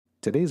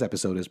Today's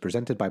episode is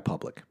presented by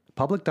Public.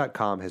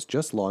 Public.com has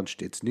just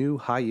launched its new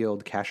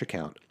high-yield cash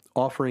account,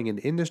 offering an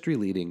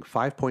industry-leading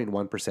 5.1%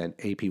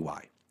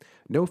 APY.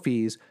 No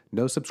fees,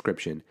 no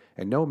subscription,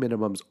 and no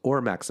minimums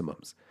or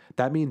maximums.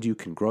 That means you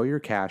can grow your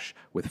cash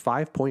with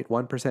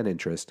 5.1%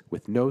 interest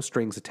with no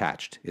strings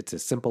attached. It's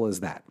as simple as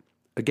that.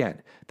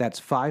 Again,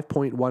 that's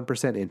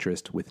 5.1%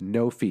 interest with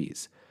no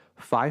fees.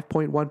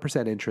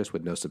 5.1% interest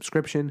with no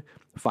subscription,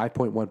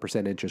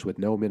 5.1% interest with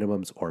no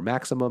minimums or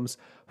maximums,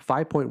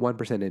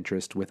 5.1%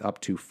 interest with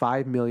up to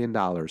 $5 million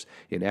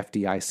in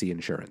FDIC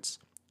insurance.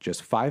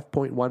 Just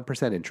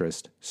 5.1%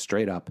 interest,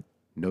 straight up,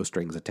 no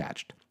strings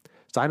attached.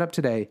 Sign up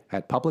today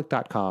at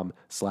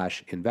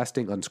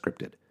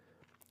public.com/investingunscripted.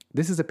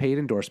 This is a paid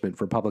endorsement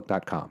for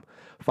Public.com.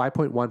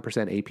 5.1%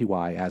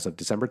 APY as of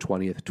December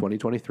 20th,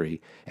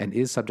 2023, and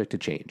is subject to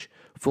change.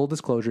 Full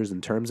disclosures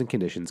and terms and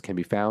conditions can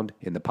be found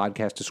in the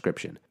podcast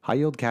description.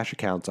 High-yield cash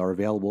accounts are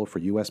available for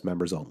U.S.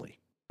 members only.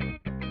 Hey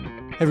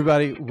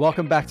everybody,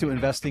 welcome back to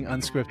Investing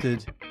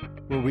Unscripted,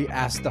 where we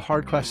ask the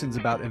hard questions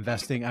about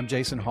investing. I'm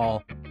Jason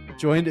Hall,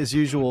 joined as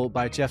usual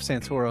by Jeff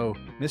Santoro,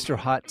 Mr.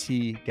 Hot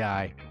Tea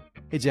Guy.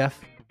 Hey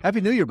Jeff, Happy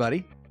New Year,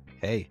 buddy.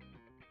 Hey,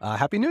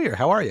 Happy New Year.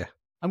 How are you?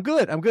 I'm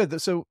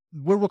good. So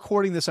we're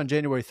recording this on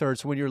January 3rd.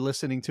 So when you're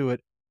listening to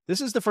it,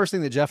 this is the first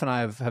thing that Jeff and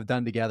I have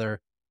done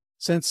together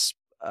since,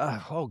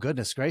 oh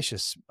goodness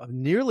gracious,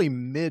 nearly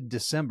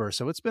mid-December.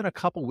 So it's been a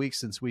couple weeks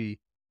since we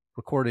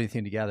recorded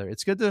anything together.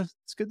 It's good to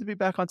be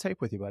back on tape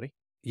with you, buddy.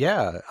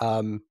 Yeah.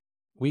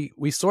 We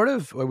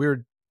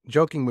were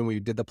joking when we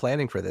did the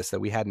planning for this that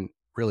we hadn't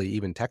really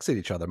even texted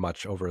each other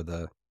much over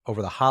the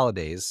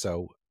holidays.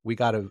 So we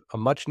got a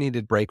much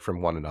needed break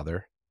from one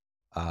another.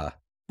 But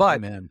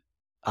Amen.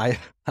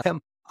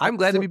 I'm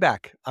glad to be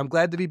back. I'm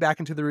glad to be back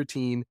into the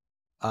routine,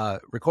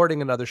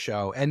 recording another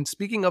show. And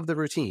speaking of the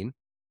routine,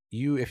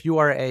 if you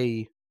are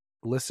a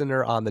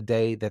listener on the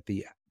day that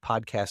the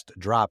podcast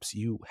drops,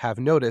 you have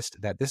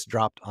noticed that this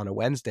dropped on a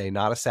Wednesday,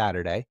 not a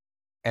Saturday.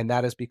 And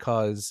that is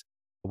because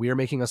we are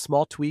making a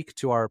small tweak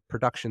to our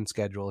production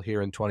schedule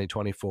here in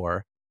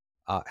 2024.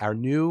 Our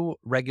new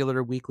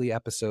regular weekly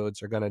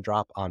episodes are going to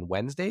drop on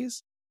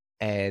Wednesdays,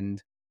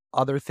 and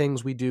other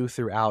things we do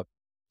throughout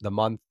the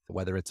month,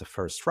 whether it's a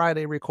First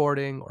Friday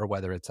recording or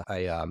whether it's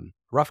a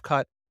rough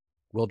cut,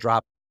 will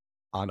drop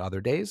on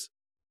other days.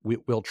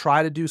 We'll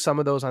try to do some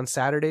of those on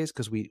Saturdays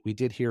because we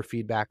did hear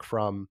feedback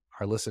from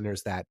our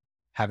listeners that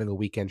having a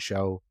weekend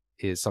show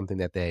is something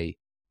that they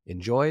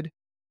enjoyed.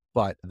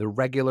 But the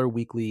regular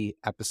weekly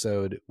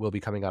episode will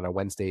be coming out on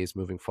Wednesdays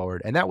moving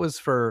forward. And that was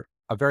for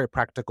a very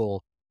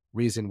practical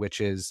reason,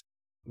 which is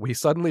we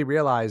suddenly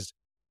realized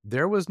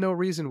there was no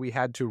reason we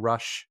had to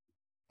rush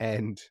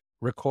and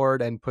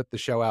record and put the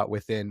show out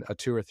within a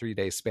 2 or 3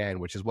 day span,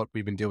 which is what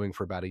we've been doing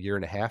for about a year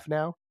and a half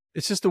now.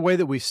 It's just the way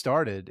that we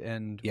started,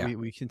 and Yeah.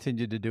 we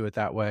continue to do it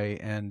that way.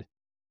 And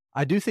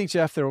I do think,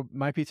 Jeff, there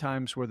might be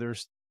times where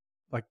there's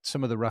like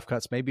some of the rough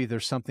cuts, maybe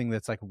there's something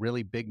that's like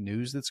really big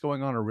news that's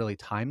going on or really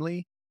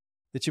timely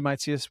that you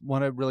might see us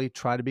want to really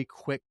try to be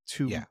quick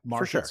to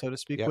market, sure. so to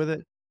speak, Yep. with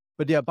it.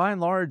 But yeah, by and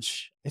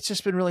large, it's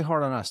just been really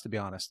hard on us, to be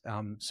honest.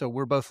 So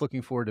we're both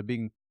looking forward to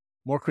being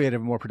more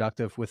creative and more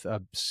productive with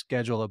a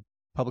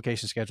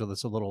publication schedule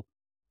that's a little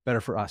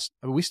better for us.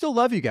 I mean, we still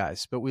love you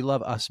guys, but we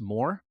love us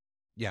more.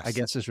 Yes. I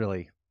guess is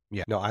really.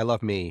 Yeah. No, I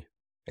love me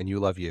and you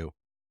love you.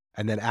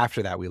 And then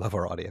after that, we love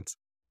our audience.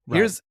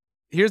 Right.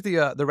 Here's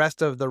the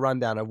rest of the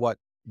rundown of what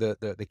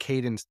the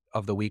cadence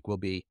of the week will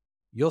be.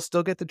 You'll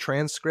still get the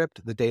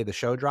transcript the day the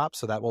show drops.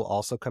 So that will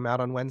also come out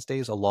on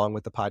Wednesdays along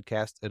with the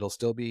podcast. It'll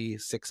still be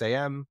 6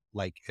 a.m.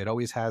 like it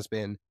always has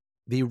been.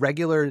 The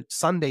regular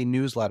Sunday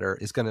newsletter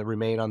is going to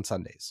remain on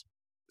Sundays.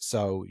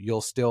 So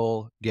you'll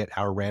still get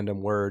our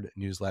Random Word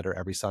newsletter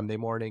every Sunday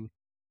morning.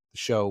 The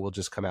show will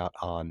just come out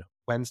on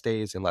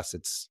Wednesdays, unless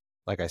it's,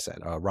 like I said,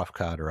 a rough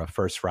cut or a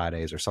First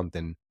Fridays or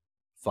something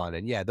fun.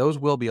 And yeah, those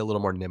will be a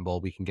little more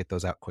nimble. We can get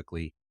those out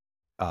quickly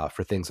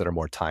for things that are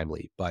more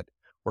timely. But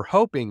we're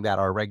hoping that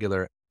our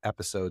regular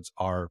episodes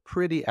are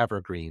pretty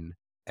evergreen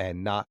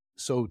and not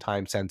so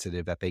time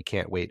sensitive that they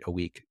can't wait a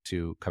week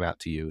to come out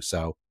to you.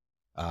 So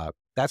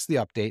that's the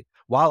update.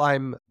 While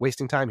I'm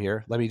wasting time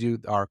here, let me do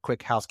our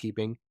quick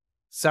housekeeping.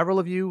 Several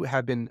of you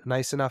have been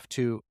nice enough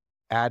to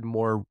add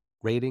more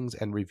ratings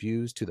and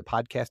reviews to the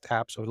podcast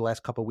apps over the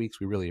last couple of weeks.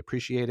 We really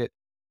appreciate it.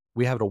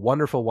 We have a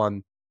wonderful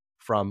one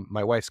from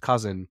my wife's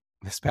cousin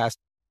this past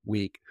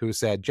week who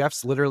said,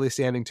 Jeff's literally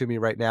standing to me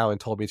right now and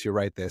told me to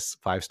write this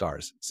 5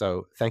 stars.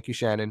 So thank you,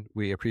 Shannon.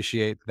 We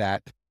appreciate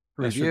that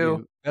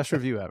review. Best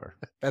review ever.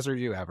 Best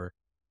review ever.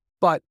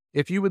 But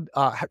if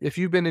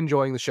you've been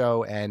enjoying the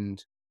show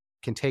and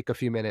can take a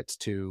few minutes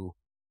to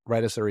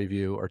write us a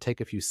review or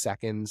take a few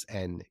seconds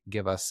and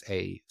give us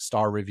a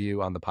star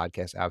review on the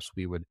podcast apps,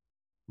 we would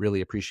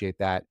really appreciate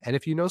that. And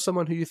if you know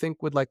someone who you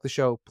think would like the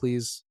show,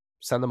 please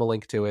send them a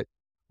link to it.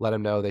 Let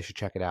them know they should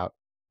check it out.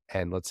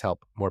 And let's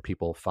help more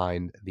people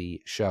find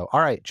the show.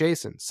 All right,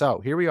 Jason.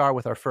 So here we are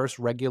with our first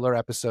regular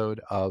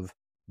episode of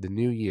the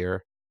new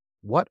year.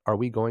 What are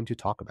we going to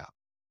talk about?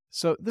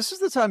 So this is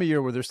the time of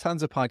year where there's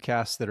tons of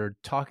podcasts that are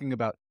talking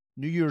about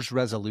New Year's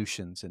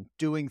resolutions and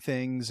doing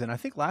things. And I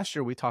think last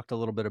year we talked a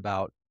little bit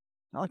about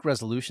not like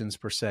resolutions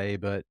per se,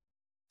 but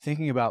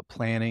thinking about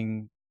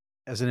planning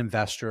as an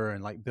investor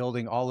and like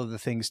building all of the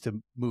things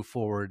to move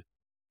forward.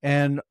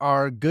 And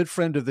our good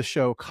friend of the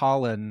show,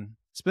 Colin,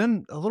 it's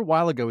been a little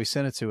while ago he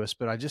sent it to us,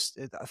 but I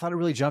thought it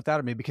really jumped out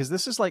at me because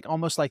this is like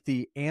almost like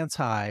the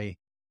anti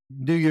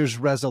New Year's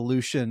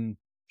resolution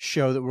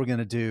show that we're going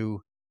to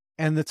do.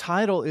 And the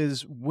title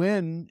is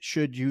When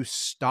Should You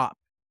Stop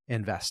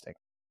Investing?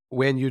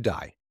 When you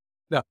die.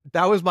 No,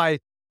 that was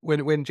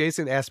when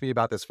Jason asked me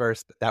about this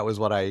first, that was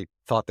what I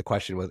thought the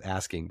question was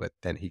asking, but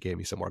then he gave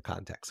me some more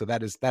context. So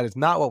that is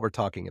not what we're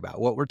talking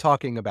about. What we're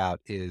talking about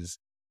is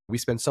we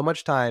spend so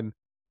much time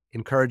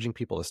encouraging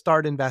people to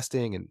start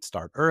investing and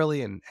start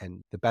early, and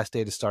the best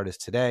day to start is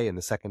today, and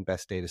the second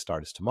best day to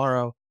start is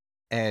tomorrow.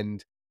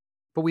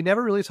 But we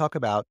never really talk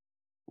about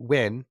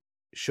when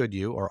should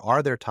you, or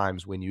are there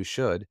times when you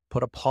should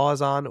put a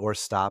pause on or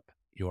stop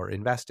your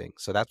investing.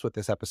 So that's what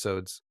this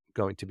episode's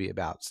going to be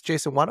about. So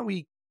Jason, why don't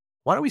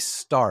we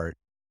start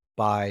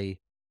by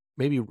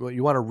maybe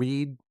you want to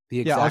read the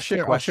exact question?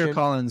 I'll share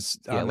Colin's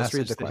let's read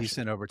message the that he question.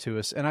 sent over to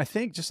us. And I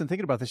think just in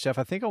thinking about this, Jeff,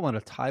 I think I want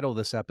to title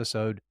this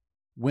episode,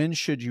 When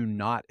Should You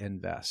Not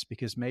Invest?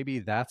 Because maybe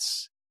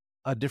that's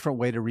a different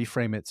way to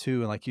reframe it too.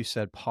 And like you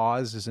said,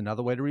 pause is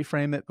another way to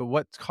reframe it. But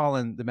what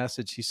Colin, the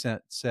message he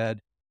sent said,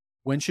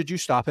 when should you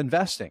stop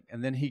investing?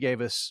 And then he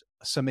gave us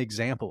some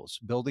examples: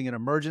 building an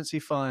emergency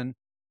fund,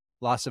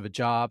 loss of a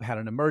job, had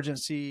an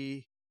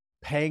emergency,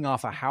 paying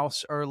off a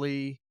house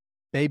early,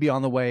 baby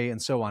on the way, and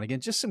so on.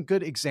 Again, just some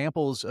good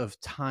examples of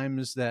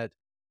times that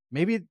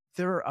maybe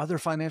there are other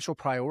financial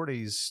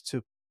priorities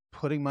to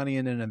putting money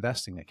in an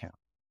investing account.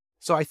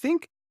 So I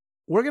think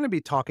we're going to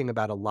be talking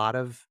about a lot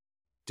of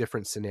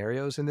different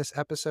scenarios in this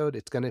episode.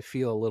 It's going to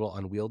feel a little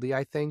unwieldy,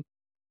 I think.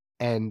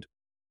 And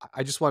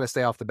I just want to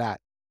say off the bat,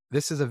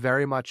 this is a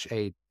very much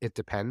a it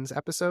depends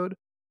episode,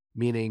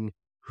 meaning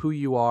who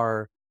you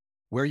are,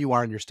 where you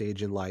are in your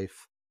stage in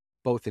life,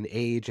 both in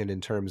age and in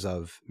terms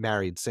of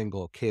married,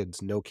 single,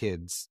 kids, no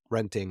kids,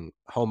 renting,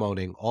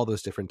 homeowning, all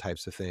those different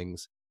types of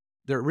things.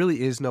 There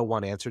really is no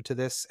one answer to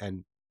this,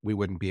 and we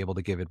wouldn't be able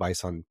to give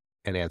advice on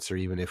an answer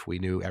even if we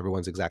knew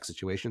everyone's exact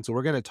situation. So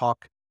we're going to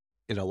talk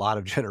in a lot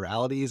of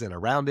generalities and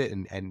around it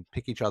and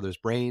pick each other's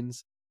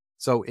brains.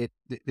 So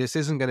this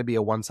isn't going to be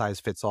a one size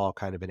fits all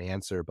kind of an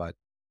answer, but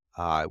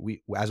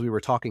as we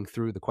were talking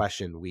through the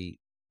question, we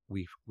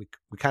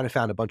kind of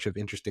found a bunch of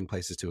interesting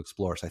places to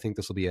explore. So I think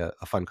this will be a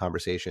fun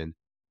conversation.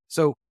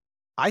 So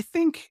I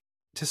think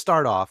to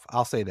start off,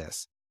 I'll say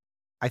this.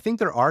 I think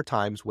there are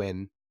times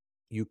when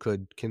you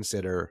could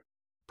consider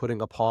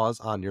putting a pause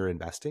on your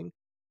investing,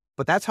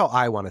 but that's how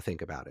I want to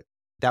think about it.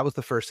 That was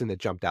the first thing that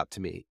jumped out to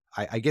me.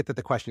 I get that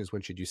the question is,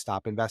 when should you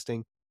stop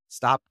investing?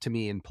 Stop to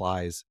me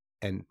implies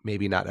and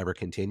maybe not ever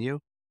continue.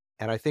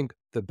 And I think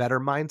the better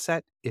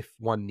mindset, if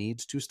one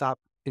needs to stop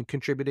in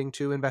contributing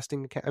to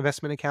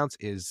investment accounts,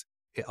 is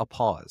a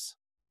pause,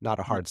 not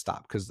a hard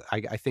stop. Because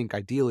I think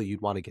ideally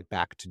you'd want to get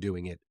back to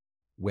doing it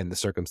when the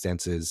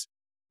circumstances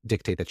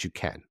dictate that you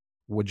can.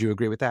 Would you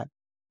agree with that?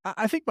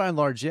 I think by and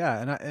large,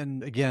 yeah.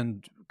 And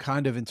again,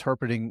 kind of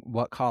interpreting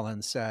what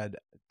Colin said,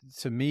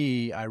 to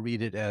me, I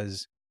read it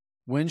as,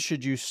 when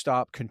should you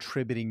stop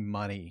contributing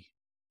money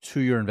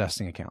to your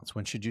investing accounts?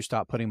 When should you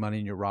stop putting money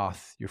in your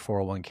Roth, your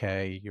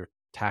 401k, your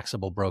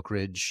taxable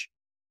brokerage,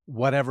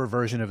 whatever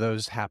version of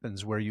those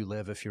happens where you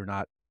live if you're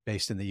not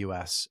based in the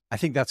US? I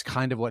think that's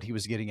kind of what he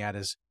was getting at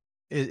is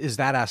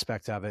that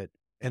aspect of it.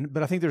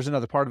 But I think there's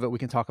another part of it we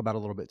can talk about a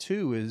little bit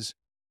too, is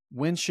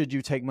when should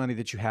you take money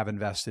that you have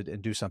invested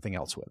and do something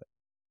else with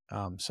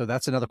it? So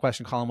that's another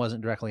question Colin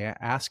wasn't directly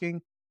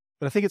asking,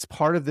 but I think it's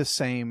part of this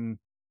same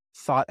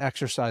thought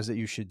exercise that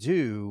you should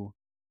do.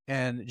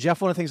 And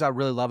Jeff, one of the things I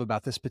really love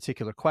about this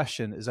particular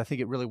question is I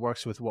think it really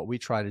works with what we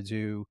try to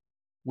do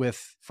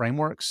with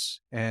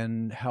frameworks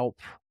and help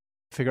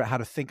figure out how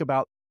to think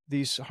about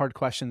these hard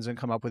questions and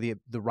come up with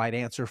the right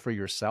answer for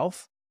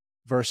yourself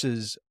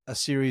versus a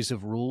series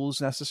of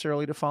rules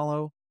necessarily to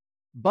follow.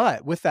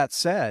 But with that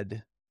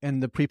said,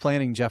 in the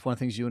pre-planning, Jeff, one of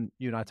the things you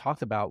and I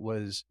talked about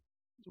was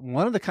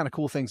one of the kind of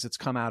cool things that's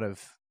come out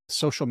of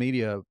social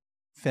media,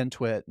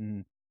 FinTwit,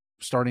 and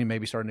starting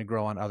to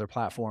grow on other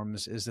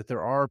platforms is that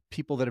there are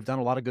people that have done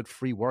a lot of good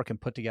free work and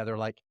put together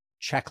like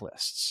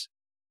checklists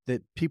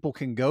that people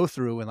can go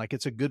through. And like,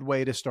 it's a good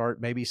way to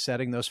start maybe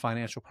setting those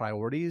financial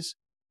priorities.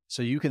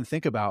 So you can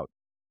think about,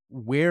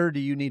 where do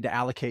you need to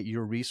allocate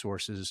your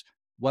resources?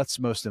 What's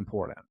most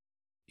important?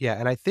 Yeah.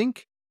 And I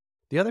think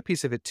the other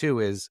piece of it too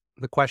is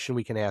the question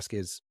we can ask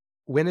is,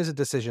 when is a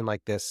decision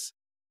like this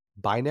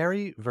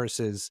binary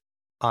versus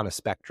on a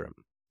spectrum?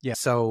 Yeah.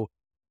 So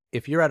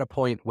if you're at a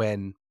point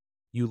when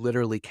you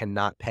literally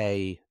cannot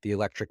pay the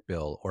electric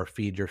bill or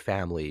feed your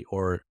family,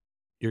 or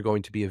you're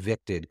going to be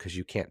evicted because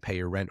you can't pay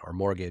your rent or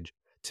mortgage,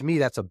 to me,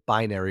 that's a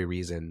binary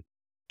reason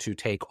to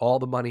take all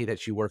the money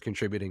that you were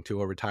contributing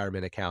to a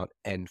retirement account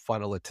and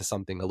funnel it to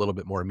something a little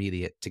bit more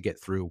immediate to get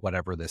through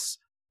whatever this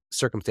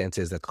circumstance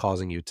is that's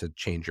causing you to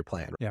change your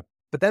plan. Yeah.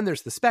 But then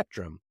there's the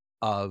spectrum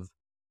of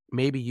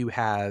maybe you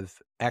have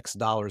X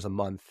dollars a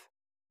month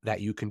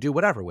that you can do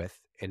whatever with,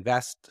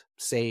 invest,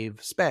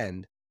 save,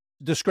 spend.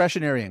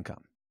 Discretionary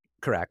income.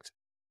 Correct.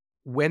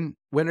 When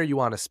are you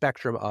on a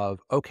spectrum of,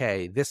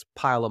 okay, this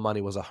pile of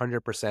money was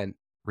 100%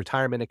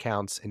 retirement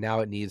accounts, and now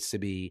it needs to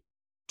be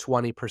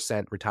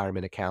 20%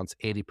 retirement accounts,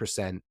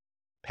 80%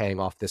 paying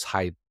off this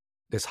high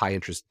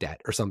interest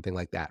debt or something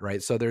like that,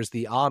 right? So there's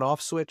the on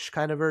off switch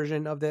kind of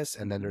version of this,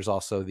 and then there's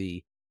also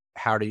the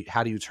how do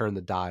you turn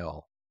the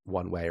dial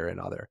one way or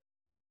another.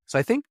 So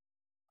I think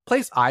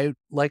place I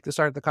like to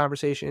start the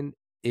conversation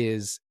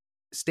is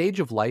stage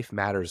of life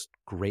matters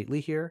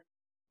greatly here,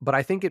 but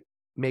I think it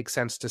makes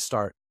sense to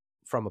start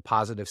from a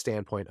positive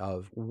standpoint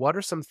of what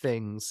are some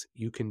things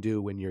you can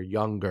do when you're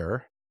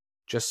younger,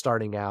 just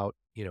starting out,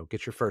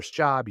 get your first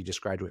job, you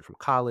just graduate from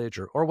college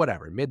or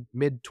whatever,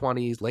 mid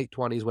 20s, late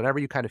 20s, whenever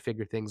you kind of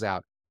figure things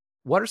out.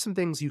 What are some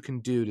things you can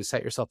do to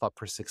set yourself up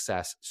for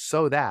success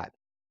so that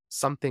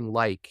something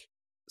like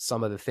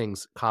some of the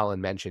things Colin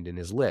mentioned in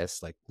his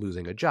list, like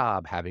losing a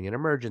job, having an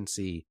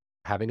emergency,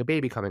 having a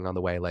baby coming on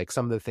the way, like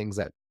some of the things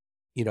that,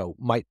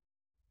 might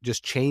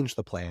just change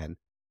the plan,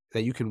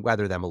 that you can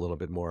weather them a little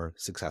bit more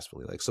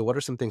successfully. Like, so what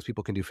are some things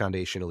people can do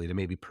foundationally to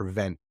maybe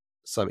prevent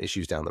some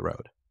issues down the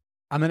road?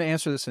 I'm going to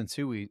answer this in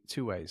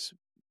two ways.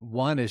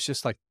 One is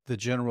just like the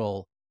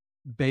general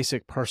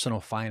basic personal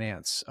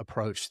finance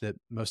approach that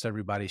most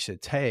everybody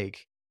should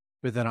take.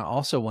 But then I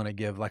also want to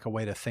give like a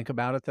way to think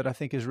about it that I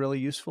think is really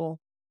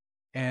useful.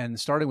 And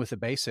starting with the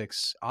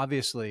basics,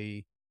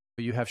 obviously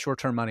you have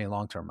short-term money and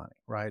long-term money,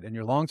 right? And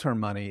your long-term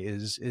money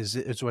is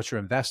what you're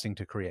investing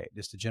to create,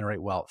 is to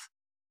generate wealth,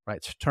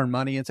 right? To turn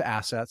money into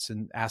assets,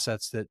 and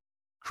assets that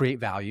create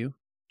value,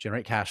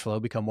 generate cash flow,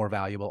 become more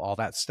valuable, all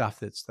that stuff.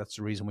 That's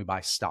the reason we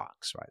buy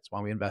stocks, right? It's why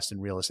we invest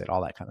in real estate,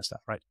 all that kind of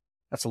stuff, right?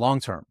 That's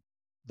long-term.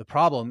 The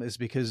problem is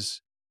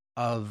because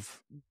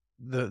of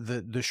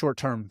the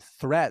short-term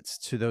threats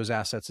to those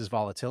assets is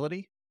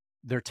volatility.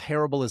 They're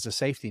terrible as a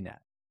safety net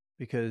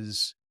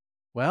because,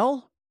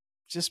 well,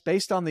 just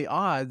based on the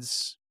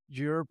odds,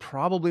 you're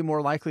probably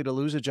more likely to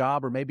lose a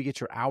job or maybe get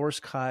your hours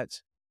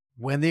cut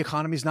when the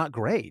economy's not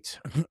great,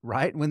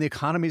 right? When the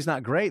economy's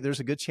not great, there's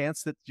a good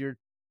chance that your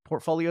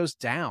portfolio's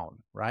down,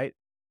 right?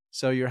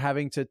 So you're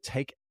having to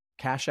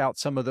cash out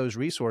some of those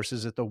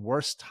resources at the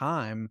worst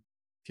time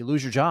if you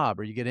lose your job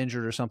or you get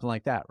injured or something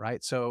like that,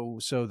 right? So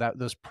that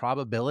those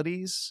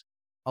probabilities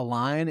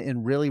align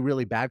in really,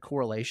 really bad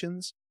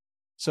correlations.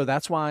 So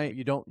that's why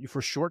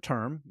for short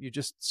term, you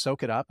just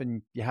soak it up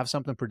and you have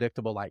something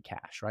predictable like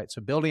cash, right?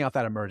 So building out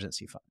that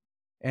emergency fund.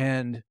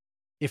 And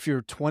if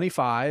you're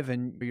 25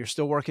 and you're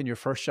still working your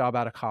first job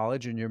out of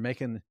college and you're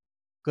making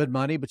good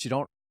money, but you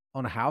don't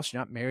own a house,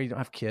 you're not married, you don't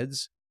have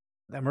kids,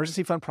 the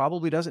emergency fund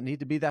probably doesn't need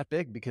to be that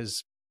big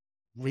because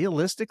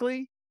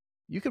realistically,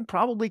 you can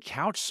probably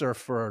couch surf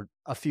for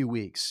a few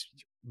weeks,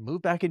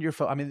 move back into your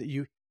phone. I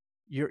mean,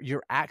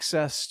 your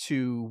access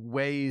to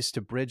ways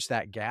to bridge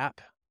that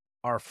gap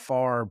are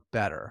far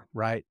better,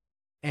 right?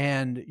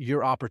 And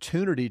your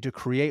opportunity to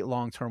create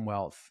long-term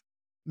wealth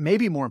may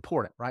be more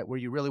important, right? Where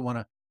you really want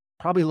to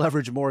probably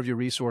leverage more of your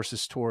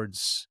resources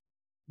towards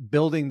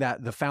building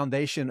the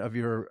foundation of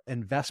your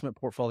investment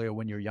portfolio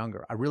when you're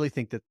younger. I really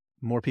think that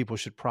more people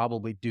should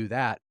probably do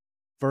that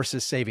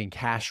versus saving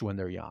cash when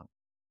they're young.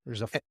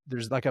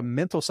 There's like a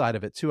mental side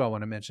of it too. I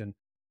want to mention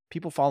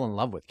people fall in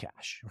love with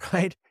cash,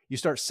 right? You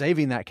start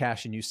saving that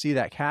cash and you see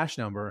that cash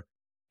number,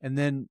 and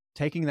then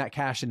taking that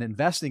cash and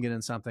investing it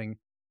in something,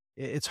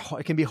 it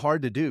can be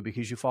hard to do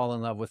because you fall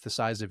in love with the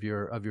size of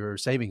your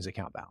savings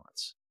account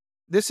balance.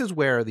 This is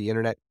where the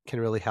internet can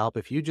really help.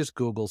 If you just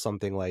Google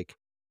something like,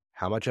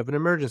 how much of an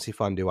emergency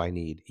fund do I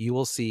need? You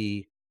will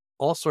see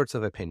all sorts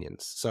of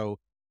opinions. So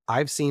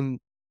I've seen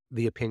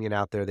the opinion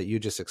out there that you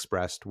just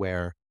expressed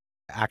where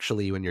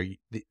actually when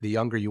the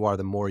younger you are,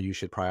 the more you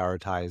should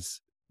prioritize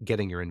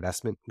getting your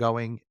investment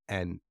going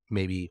and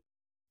maybe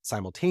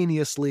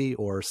simultaneously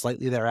or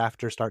slightly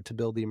thereafter start to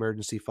build the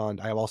emergency fund.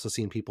 I have also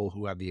seen people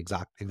who have the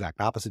exact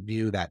opposite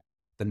view that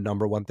the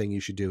number one thing you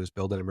should do is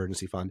build an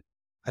emergency fund.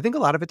 I think a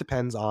lot of it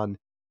depends on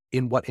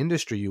in what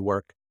industry you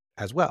work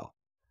as well.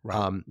 Right.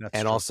 And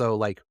true. Also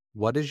like,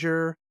 what is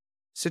your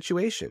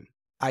situation?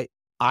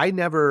 I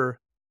never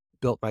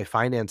built my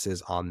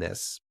finances on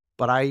this,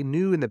 but I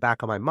knew in the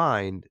back of my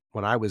mind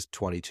when I was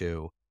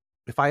 22,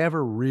 if I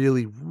ever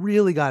really,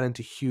 really got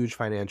into huge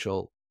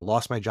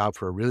lost my job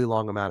for a really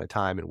long amount of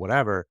time and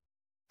whatever,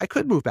 I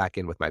could move back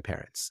in with my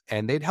parents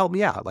and they'd help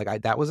me out.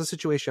 Like that was a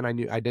situation I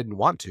knew I didn't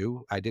want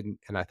to.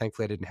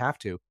 Thankfully I didn't have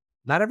to.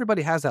 Not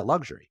everybody has that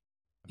luxury.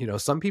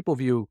 Some people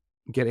view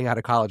getting out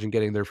of college and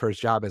getting their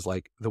first job as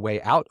like the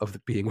way out of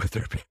being with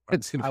their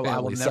parents and family. I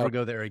will never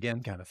go there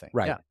again kind of thing.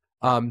 Right.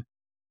 Yeah.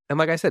 And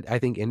like I said, I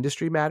think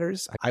industry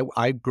matters.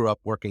 I grew up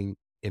working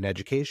in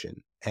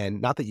education, and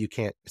it's not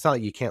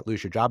like you can't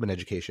lose your job in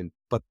education,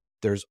 but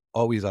there's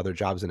always other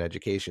jobs in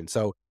education.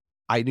 So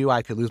I knew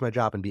I could lose my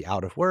job and be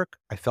out of work.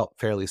 I felt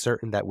fairly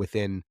certain that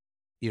within,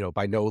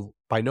 by no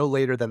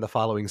later than the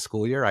following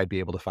school year, I'd be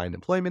able to find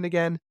employment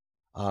again.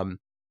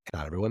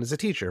 Not everyone is a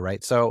teacher,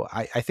 right? So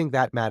I think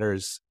that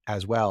matters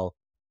as well.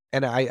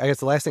 And I guess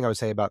the last thing I would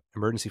say about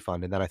emergency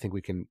fund, and then I think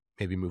we can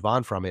maybe move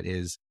on from it,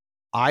 is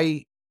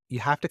you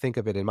have to think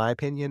of it, in my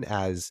opinion,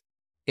 as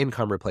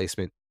income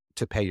replacement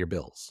to pay your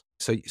bills.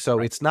 So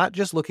Right. it's not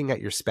just looking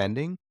at your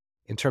spending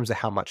in terms of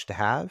how much to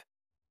have.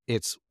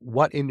 It's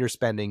what in your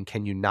spending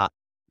can you not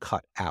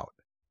cut out.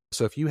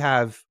 So if you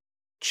have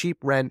cheap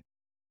rent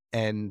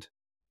and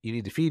you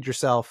need to feed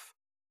yourself,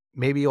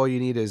 maybe all you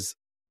need is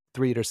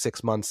 3 to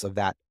 6 months of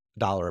that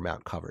dollar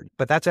amount covered.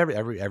 But that's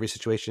every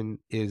situation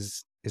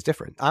is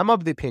different. I'm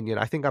of the opinion,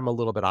 I think I'm a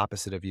little bit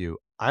opposite of you.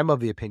 I'm of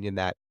the opinion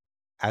that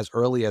as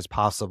early as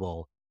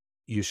possible,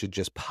 you should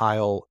just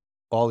pile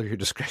all of your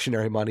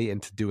discretionary money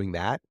into doing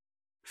that Yeah.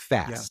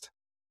 fast.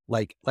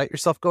 Like, let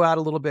yourself go out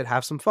a little bit,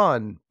 have some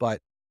fun,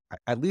 but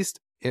at least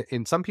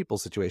in some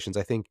people's situations,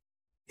 I think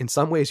in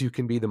some ways you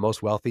can be the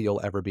most wealthy you'll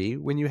ever be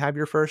when you have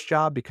your first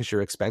job because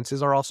your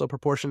expenses are also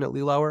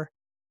proportionately lower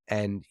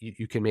and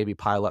you can maybe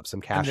pile up some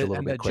And cash a the little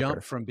and the bit jump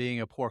quicker. from being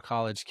a poor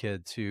college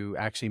kid to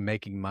actually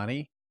making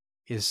money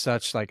is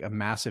such like a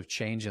massive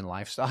change in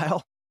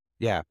lifestyle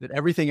Yeah. that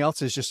everything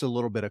else is just a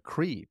little bit of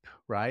creep,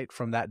 right?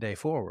 From that day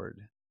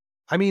forward.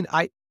 I mean,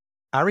 I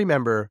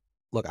remember,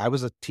 look, I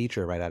was a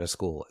teacher right out of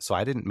school, so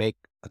I didn't make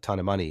a ton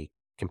of money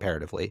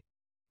comparatively.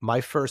 My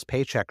first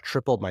paycheck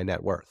tripled my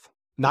net worth.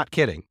 Not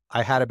kidding.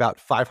 I had about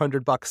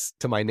 $500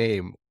 to my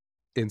name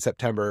in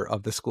September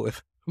of the school,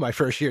 my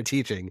first year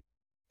teaching,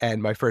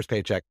 and my first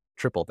paycheck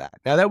tripled that.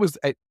 Now it was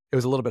a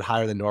little bit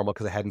higher than normal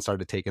because I hadn't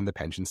started taking the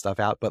pension stuff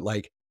out, but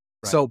like,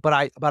 Right.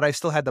 but I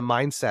still had the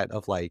mindset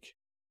of like,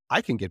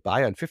 I can get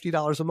by on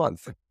 $50 a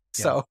month. Yeah.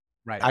 So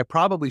Right. I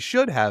probably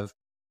should have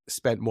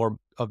spent more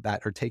of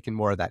that or taken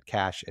more of that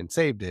cash and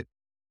saved it.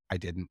 I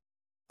didn't.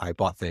 I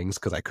bought things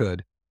because I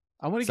could.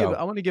 So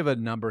I want to give a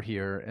number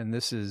here, and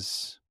this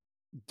is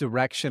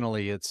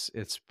directionally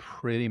it's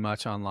pretty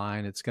much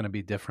online. It's going to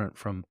be different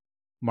from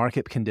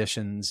market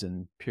conditions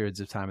and periods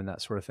of time and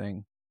that sort of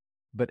thing.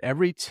 But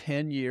every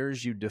 10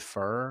 years you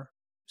defer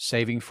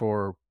saving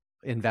for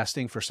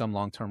investing for some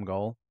long-term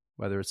goal,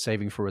 whether it's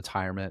saving for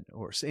retirement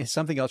or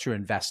something else you're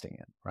investing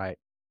in, right?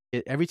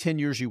 Every 10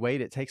 years you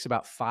wait, it takes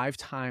about 5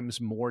 times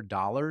more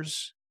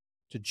dollars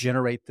to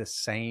generate the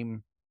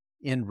same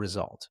end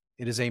result.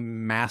 It is a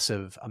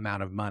massive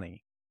amount of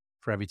money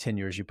for every 10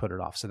 years you put it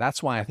off. So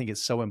that's why I think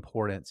it's so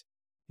important.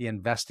 The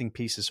investing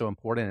piece is so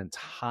important,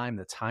 and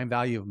the time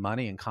value of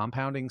money and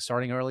compounding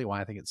starting early,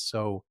 why I think it's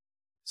so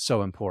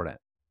important.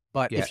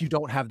 But yeah, if you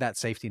don't have that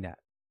safety net,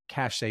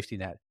 cash safety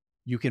net,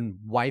 you can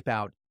wipe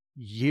out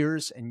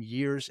years and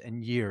years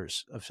and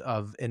years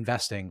of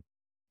investing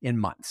in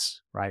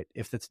months, right?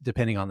 If that's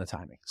depending on the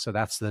timing. So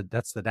that's the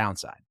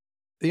downside.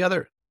 the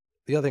other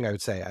the other thing I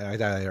would say, I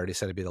already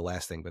said it'd be the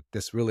last thing, but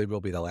this really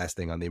will be the last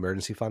thing on the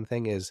emergency fund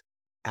thing is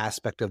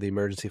aspect of the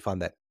emergency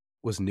fund that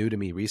was new to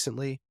me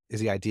recently is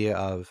the idea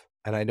of,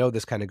 and I know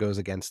this kind of goes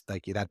against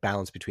like that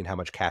balance between how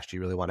much cash do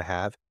you really want to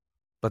have,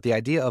 but the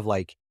idea of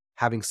like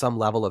having some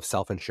level of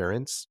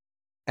self-insurance.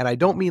 And I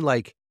don't mean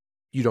like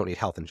you don't need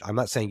health insurance. I'm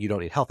not saying you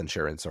don't need health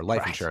insurance or life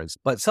Right. insurance,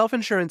 but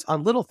self-insurance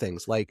on little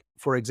things. Like,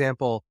 for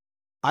example,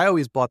 I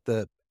always bought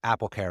the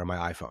Apple Care on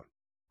my iPhone,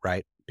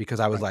 right? Because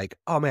I was Right. like,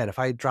 oh man, if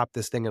I drop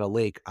this thing in a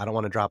lake, I don't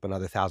want to drop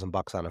another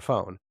 $1,000 on a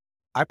phone.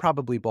 I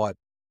probably bought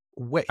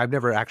I've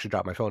never actually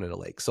dropped my phone in a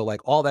lake. So like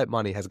all that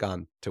money has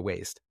gone to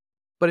waste.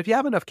 But if you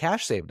have enough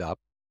cash saved up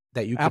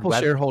that you could Apple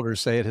weather,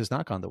 shareholders say it has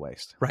not gone to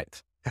waste.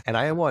 right. And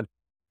I am one.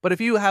 But if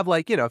you have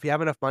like, if you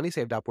have enough money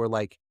saved up, we're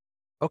like,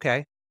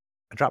 okay,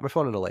 I dropped my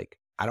phone in a lake.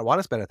 I don't want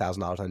to spend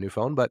 $1,000 on a new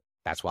phone, but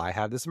that's why I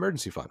have this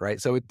emergency fund, right?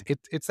 So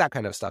it's that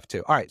kind of stuff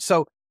too. All right.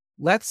 So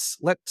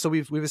so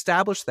we've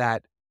established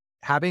that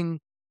having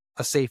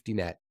a safety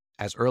net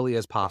as early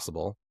as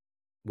possible,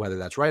 whether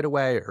that's right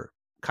away or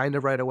kind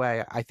of right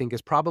away, I think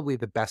is probably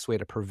the best way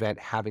to prevent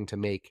having to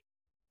make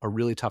a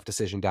really tough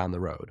decision down the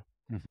road.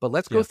 Mhm. But Yeah.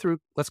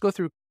 let's go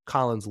through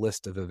Colin's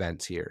list of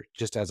events here,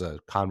 just as a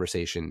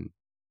conversation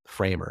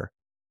framer,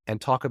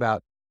 and talk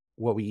about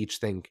what we each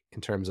think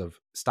in terms of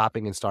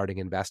stopping and starting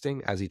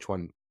investing as each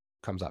one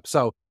comes up.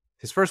 So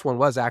his first one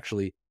was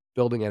actually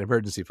building an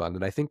emergency fund,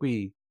 and I think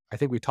we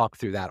talked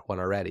through that one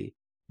already.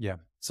 Yeah.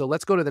 So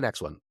let's go to the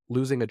next one,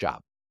 losing a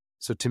job.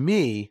 So to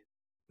me,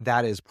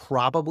 that is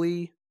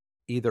probably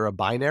either a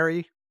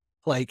binary,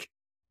 like,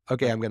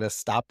 okay, Right. I'm going to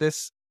stop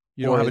this,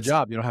 You don't or have a it's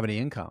job. You don't have any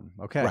income.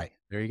 right. Okay.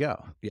 There you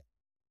go. Yeah.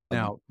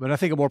 Now, but I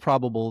think a more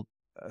probable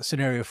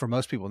scenario for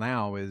most people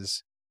now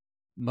is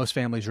most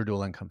families are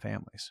dual income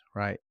families,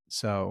 right?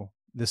 So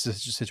this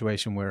is a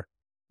situation where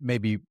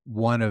maybe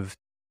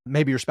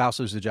maybe your spouse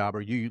loses a job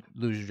or you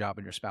lose your job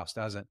and your spouse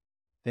doesn't.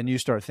 Then you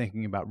start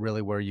thinking about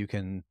really where you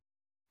can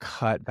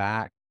cut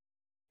back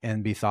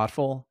and be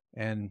thoughtful.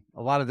 And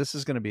a lot of this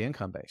is going to be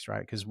income based,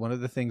 right? Because one of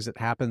the things that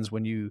happens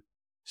when you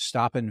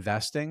stop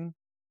investing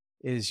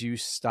is you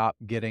stop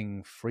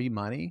getting free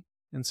money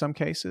in some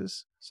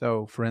cases.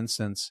 So, for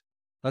instance,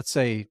 let's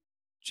say,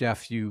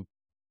 Jeff, I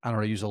don't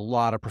know, use a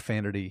lot of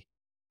profanity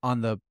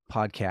on the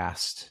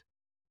podcast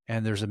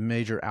and there's a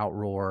major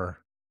outroar,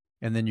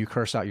 and then you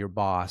curse out your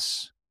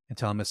boss and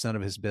tell him it's none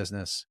of his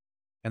business,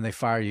 and they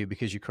fire you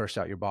because you cursed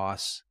out your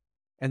boss.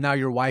 and now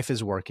your wife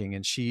is working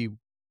and she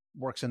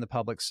works in the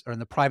in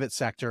the private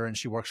sector, and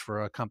she works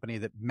for a company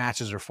that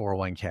matches her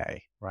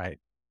 401k, right?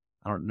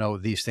 I don't know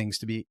these things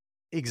to be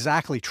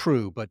exactly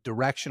true, but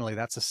directionally,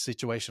 that's a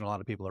situation a lot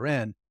of people are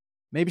in.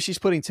 Maybe she's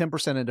putting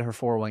 10% into her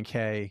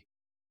 401k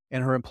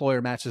and her employer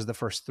matches the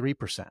first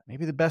 3%.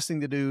 Maybe the best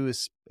thing to do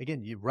is,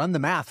 again, you run the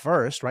math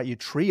first, right? You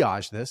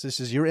triage this. This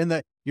is, you're in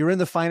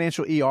the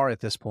financial ER at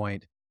this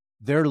point.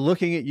 They're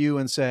looking at you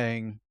and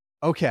saying,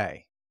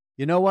 okay,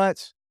 you know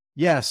what?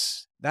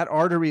 Yes, that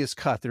artery is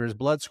cut. There is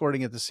blood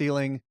squirting at the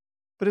ceiling,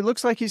 but it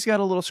looks like he's got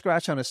a little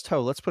scratch on his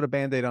toe. Let's put a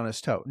Band-Aid on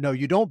his toe. No,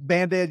 you don't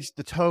bandage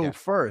the toe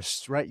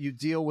first, right? You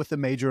deal with the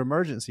major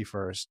emergency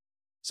first.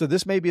 So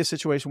this may be a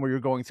situation where you're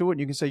going through it and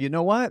you can say, you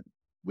know what?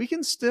 We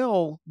can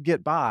still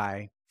get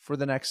by for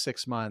the next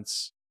 6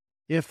 months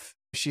if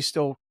she's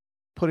still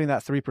putting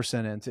that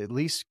 3% in to at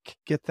least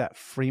get that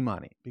free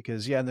money.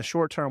 Because in the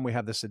short term, we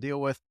have this to deal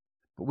with,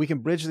 but we can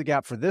bridge the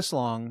gap for this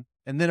long.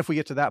 And then if we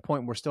get to that point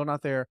and we're still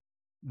not there,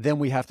 then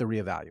we have to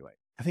reevaluate.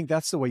 I think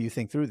that's the way you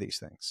think through these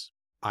things.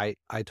 I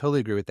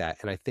totally agree with that.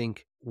 And I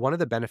think one of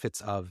the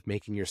benefits of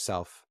making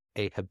yourself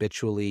a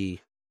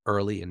habitually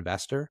early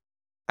investor,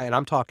 and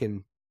I'm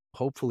talking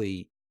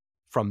hopefully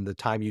from the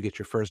time you get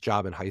your first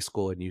job in high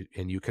school and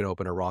you can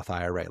open a Roth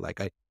IRA.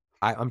 Like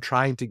I'm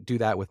trying to do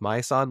that with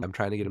my son. I'm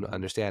trying to get him to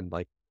understand,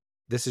 like,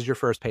 this is your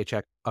first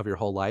paycheck of your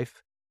whole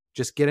life.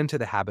 Just get into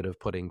the habit of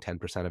putting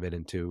 10% of it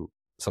into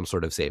some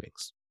sort of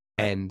savings.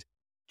 And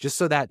just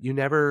so that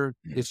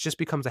it just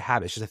becomes a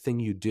habit. It's just a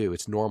thing you do.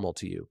 It's normal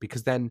to you.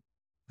 Because then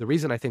the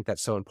reason I think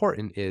that's so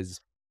important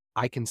is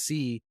I can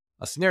see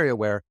a scenario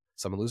where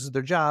someone loses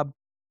their job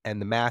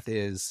and the math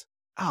is,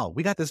 oh,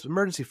 we got this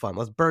emergency fund.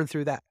 Let's burn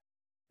through that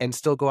and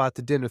still go out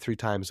to dinner 3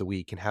 times a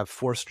week and have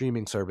 4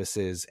 streaming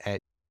services. And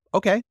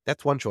okay,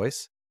 that's one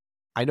choice.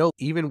 I know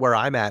even where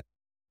I'm at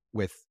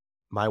with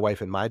my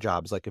wife and my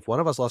jobs, like if one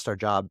of us lost our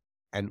job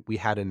and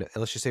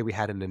let's just say we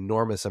had an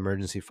enormous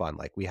emergency fund,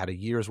 like we had a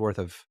year's worth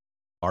of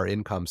our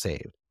income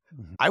saved,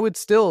 I would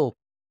still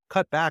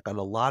cut back on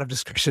a lot of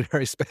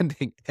discretionary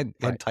spending and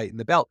tighten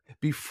the belt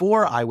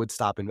before I would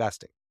stop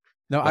investing.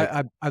 No,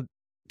 like, I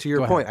to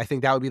your point, I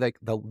think that would be like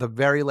the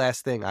very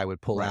last thing I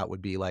would pull out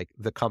would be like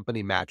the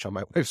company match on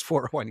my wife's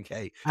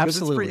 401k.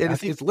 Absolutely. It's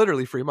free, it's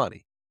literally free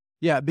money.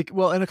 Yeah.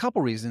 Well, and a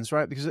couple reasons,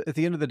 right? Because at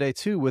the end of the day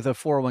too, with a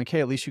 401k,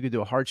 at least you could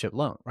do a hardship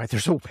loan, right?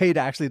 There's a way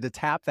to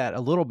tap that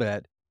a little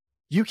bit.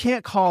 You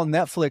can't call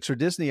Netflix or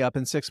Disney up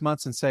in 6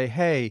 months and say,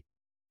 hey,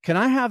 can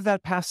I have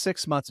that past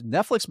 6 months?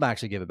 Netflix might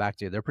actually give it back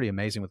to you. They're pretty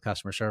amazing with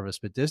customer service,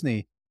 but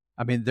Disney,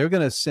 I mean, they're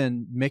going to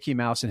send Mickey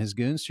Mouse and his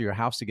goons to your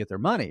house to get their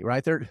money,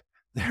 right?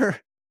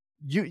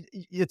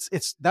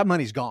 It's that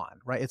money's gone,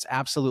 right? It's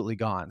absolutely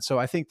gone. So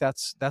I think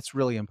that's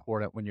really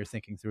important when you're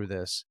thinking through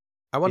this.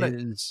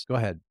 Go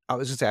ahead. I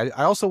was just saying,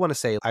 I also want to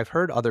say, I've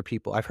heard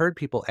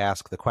people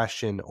ask the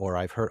question, or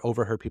I've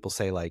overheard people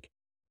say like,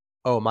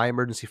 oh, my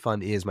emergency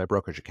fund is my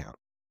brokerage account,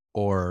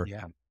 or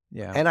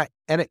and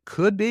it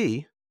could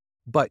be.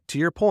 But to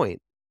your point,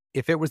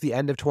 if it was the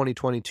end of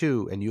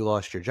 2022 and you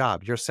lost your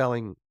job, you're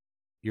selling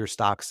your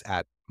stocks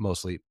at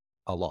mostly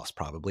a loss,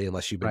 probably,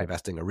 unless you've been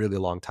investing a really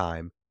long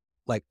time.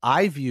 Like,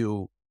 I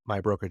view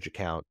my brokerage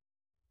account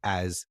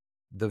as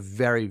the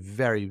very,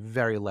 very,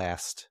 very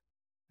last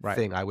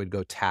thing I would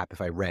go tap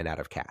if I ran out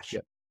of cash.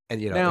 Yep.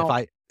 And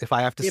now, if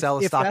I have to sell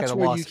a stock at a loss, that's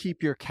where you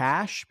keep your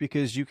cash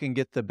because you can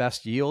get the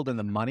best yield in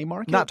the money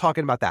market. Not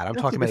talking about that. I'm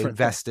talking about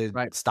invested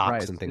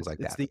stocks and things like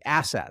that. It's the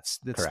assets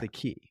that's the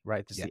key,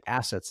 right? It's the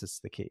assets that's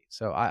the key.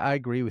 So I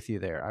agree with you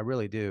there. I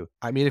really do.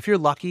 I mean, if you're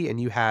lucky and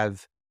you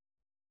have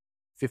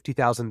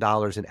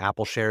 $50,000 in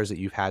Apple shares that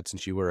you've had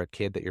since you were a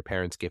kid that your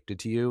parents gifted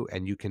to you,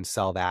 and you can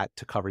sell that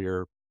to cover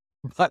your,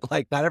 but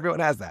like not everyone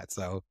has that.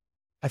 So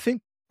I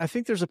think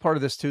there's a part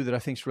of this too that I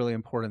think is really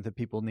important that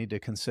people need to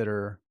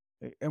consider.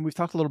 And we've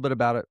talked a little bit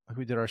about it.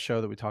 We did our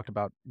show that we talked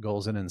about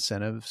goals and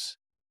incentives.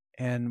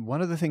 And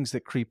one of the things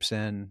that creeps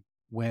in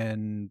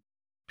when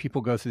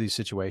people go through these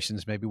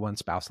situations, maybe one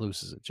spouse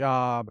loses a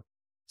job,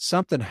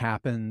 something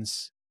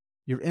happens,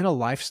 you're in a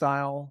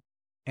lifestyle,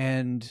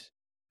 and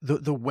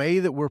the way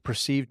that we're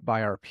perceived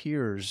by our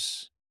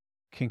peers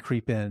can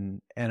creep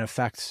in and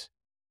affect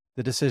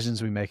the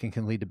decisions we make and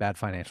can lead to bad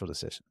financial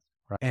decisions.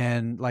 Right?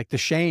 And like the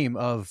shame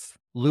of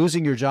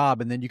losing your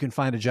job, and then you can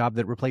find a job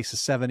that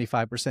replaces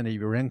 75% of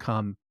your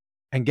income.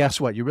 And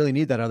guess what? You really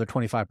need that other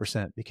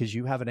 25% because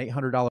you have an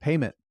 $800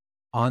 payment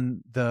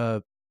on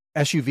the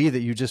SUV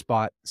that you just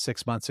bought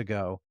 6 months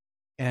ago.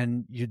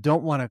 And you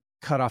don't want to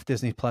cut off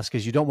Disney Plus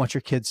because you don't want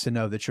your kids to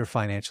know that you're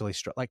financially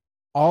like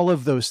all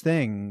of those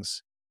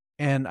things.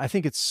 And I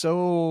think it's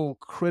so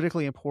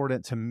critically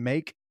important to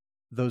make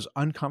those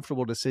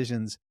uncomfortable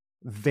decisions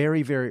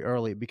very, very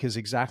early, because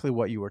exactly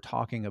what you were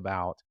talking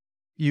about,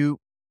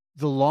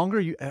 the longer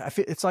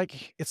it's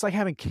like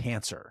having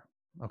cancer.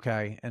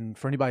 Okay. And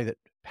for anybody that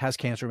has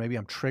cancer, maybe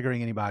I'm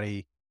triggering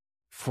anybody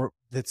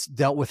that's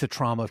dealt with the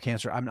trauma of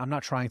cancer. I'm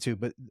not trying to,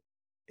 but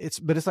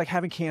it's like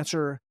having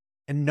cancer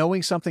and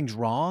knowing something's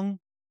wrong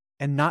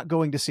and not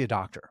going to see a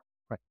doctor,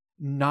 right?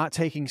 Not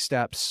taking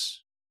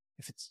steps.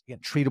 if it's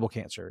treatable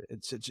cancer,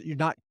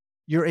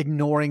 you're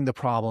ignoring the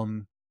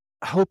problem,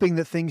 hoping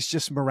that things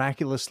just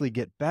miraculously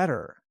get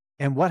better.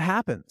 And what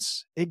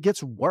happens? It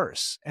gets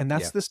worse. And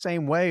that's the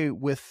same way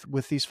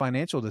with these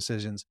financial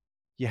decisions.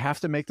 You have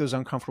to make those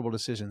uncomfortable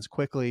decisions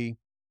quickly.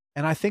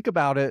 And I think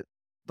about it,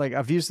 like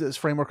I've used this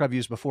framework I've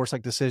used before. It's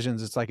like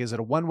decisions. It's like, is it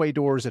a one-way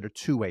door? Is it a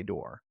two-way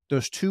door?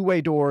 Those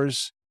two-way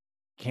doors,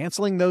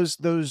 canceling those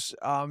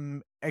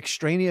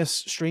extraneous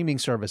streaming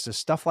services,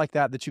 stuff like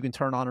that you can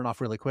turn on and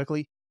off really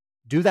quickly.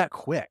 Do that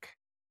quick.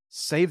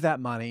 Save that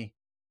money.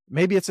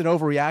 Maybe it's an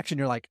overreaction.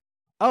 You're like,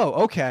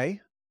 oh,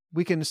 okay,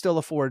 we can still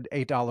afford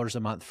 $8 a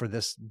month for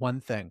this one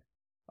thing.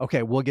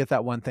 Okay, we'll get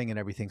that one thing and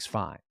everything's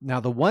fine. Now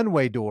the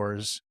one-way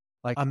doors,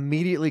 like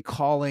immediately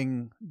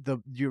calling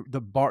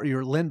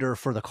your lender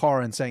for the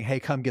car and saying, hey,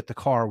 come get the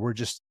car. We're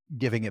just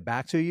giving it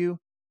back to you.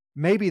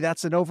 Maybe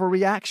that's an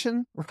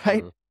overreaction,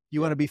 right? Mm-hmm.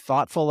 You want to be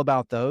thoughtful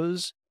about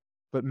those,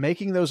 but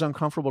making those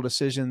uncomfortable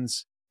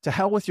decisions, to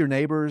hell with your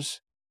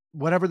neighbors,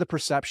 whatever the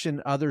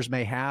perception others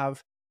may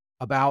have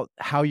about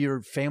how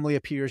your family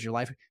appears, your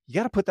life, you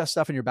got to put that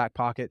stuff in your back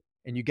pocket,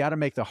 and you got to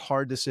make the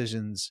hard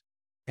decisions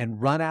and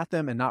run at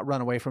them and not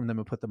run away from them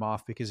and put them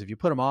off. Because if you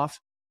put them off,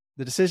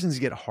 the decisions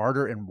get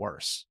harder and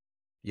worse.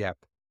 Yep.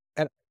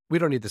 And we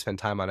don't need to spend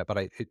time on it,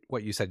 but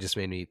what you said just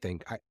made me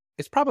think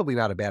it's probably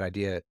not a bad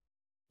idea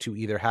to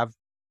either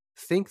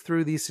think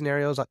through these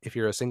scenarios if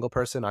you're a single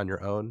person on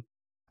your own.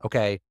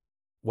 Okay,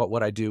 what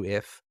would I do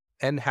if?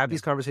 And have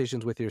these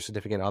conversations with your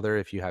significant other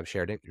if you have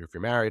shared it, or if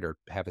you're married or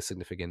have a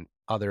significant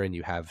other and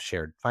you have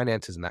shared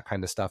finances and that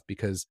kind of stuff.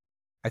 Because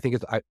I think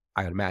I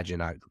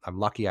imagine I'm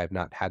lucky I've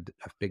not had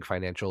a big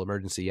financial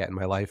emergency yet in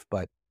my life,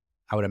 but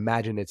I would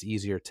imagine it's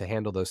easier to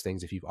handle those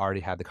things if you've already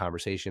had the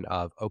conversation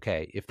of,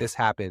 okay, if this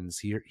happens,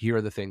 here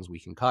are the things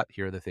we can cut,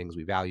 here are the things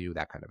we value,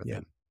 that kind of a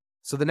thing.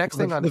 So the next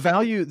thing on the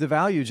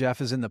value,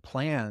 Jeff, is in the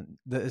plan.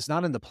 It's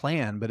not in the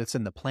plan, but it's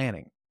in the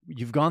planning.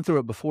 You've gone through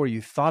it before.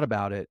 You've thought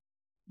about it.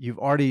 You've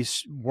already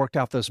worked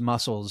out those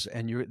muscles,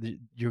 and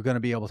you're going to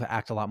be able to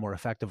act a lot more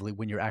effectively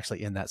when you're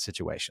actually in that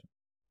situation.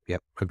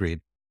 Yep,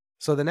 agreed.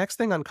 So the next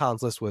thing on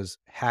Colin's list was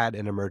had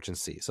an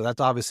emergency. So that's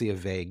obviously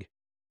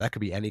that could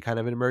be any kind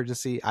of an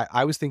emergency.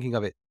 I was thinking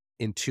of it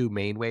in two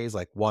main ways.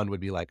 Like one would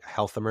be like a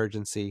health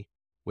emergency,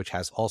 which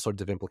has all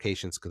sorts of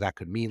implications because that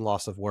could mean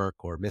loss of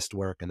work or missed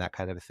work and that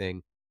kind of a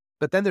thing.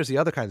 But then there's the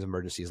other kinds of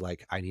emergencies,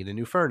 like I need a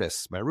new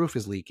furnace, my roof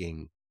is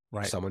leaking,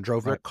 right. Someone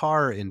drove their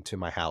car into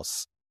my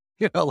house.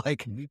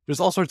 Like there's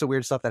all sorts of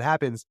weird stuff that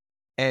happens.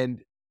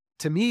 And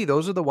to me,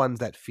 those are the ones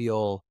that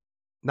feel,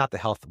 not the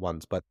health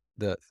ones, but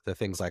the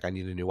things like I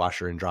need a new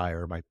washer and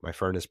dryer, my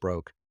furnace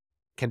broke,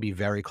 can be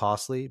very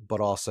costly, but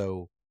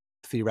also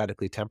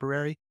theoretically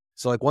temporary.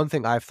 So like one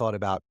thing I've thought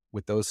about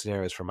with those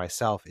scenarios for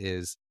myself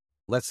is,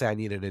 let's say I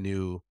needed a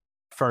new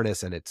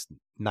furnace and it's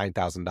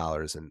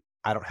 $9,000 and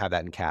I don't have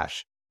that in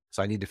cash.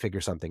 So I need to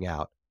figure something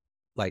out.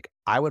 Like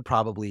I would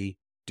probably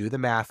do the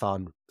math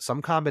on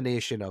some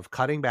combination of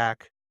cutting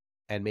back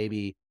and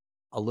maybe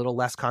a little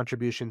less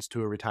contributions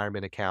to a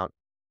retirement account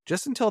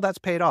just until that's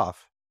paid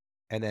off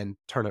and then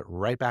turn it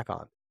right back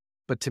on.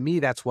 But to me,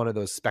 that's one of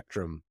those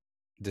spectrum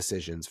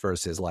decisions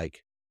versus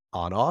like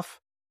on off.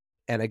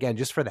 And again,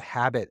 just for the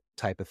habit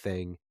type of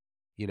thing,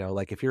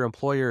 like if your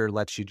employer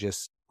lets you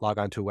just log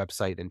onto a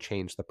website and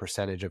change the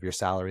percentage of your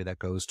salary that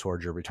goes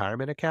towards your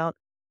retirement account,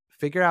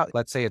 figure out,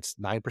 let's say it's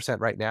 9%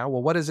 right now.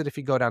 Well, what is it if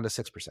you go down to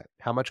 6%?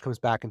 How much comes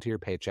back into your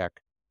paycheck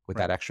with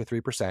that extra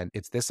 3%?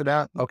 It's this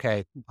amount.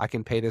 Okay, I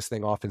can pay this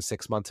thing off in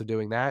 6 months of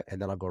doing that,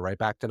 and then I'll go right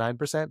back to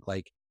 9%.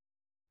 Like,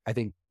 I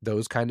think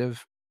those kind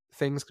of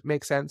things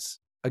make sense.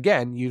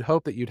 Again, you'd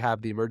hope that you'd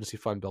have the emergency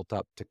fund built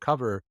up to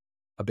cover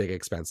a big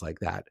expense like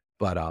that.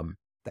 But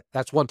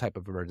that's one type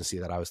of emergency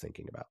that I was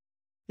thinking about.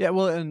 Yeah,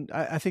 well, and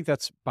I think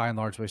that's by and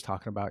large what he's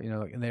talking about.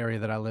 In the area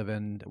that I live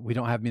in, we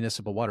don't have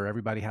municipal water.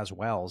 Everybody has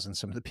wells, and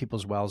some of the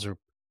people's wells are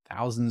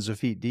thousands of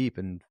feet deep.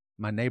 And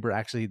my neighbor,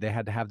 actually, they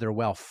had to have their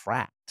well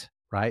fracked,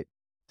 right,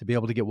 to be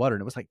able to get water.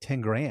 And it was like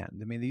 $10,000.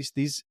 I mean,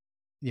 these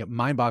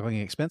mind-boggling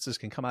expenses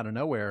can come out of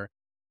nowhere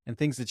and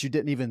things that you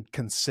didn't even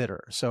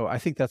consider. So I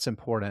think that's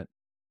important.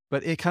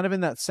 But it kind of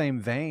in that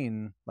same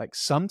vein, like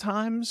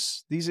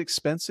sometimes these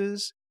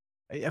expenses,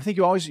 I think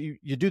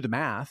you do the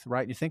math,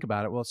 right? You think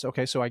about it. Well, it's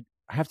okay. So I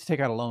have to take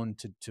out a loan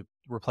to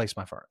replace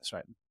my furnace,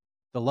 right?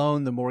 The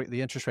loan,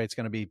 the interest rate's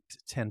going to be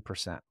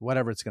 10%,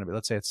 whatever it's going to be.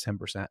 Let's say it's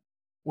 10%.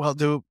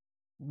 Well,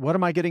 what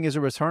am I getting as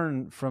a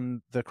return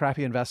from the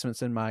crappy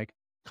investments in my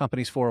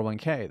company's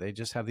 401k? They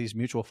just have these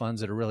mutual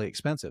funds that are really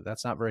expensive.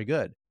 That's not very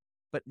good.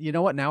 But you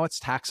know what? Now it's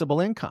taxable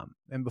income.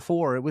 And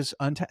before it was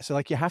untaxed. So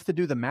like you have to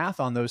do the math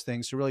on those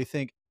things to really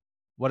think,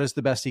 what is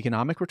the best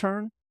economic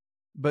return?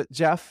 But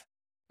Jeff,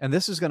 and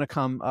this is going to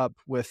come up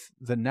with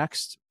the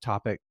next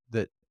topic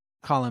that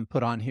Colin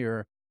put on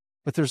here,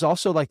 but there's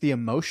also like the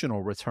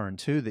emotional return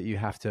too that you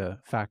have to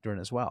factor in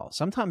as well.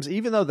 Sometimes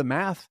even though the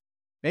math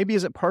maybe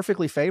isn't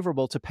perfectly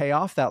favorable to pay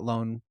off that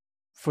loan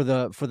for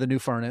the new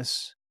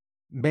furnace,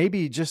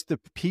 maybe just the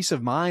peace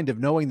of mind of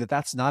knowing that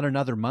that's not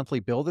another monthly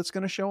bill that's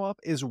going to show up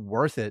is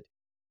worth it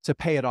to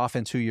pay it off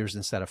in 2 years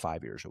instead of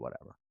 5 years or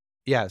whatever.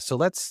 Yeah, so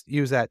let's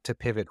use that to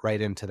pivot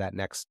right into that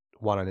next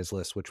one on his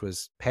list, which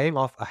was paying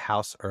off a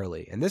house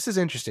early. And this is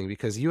interesting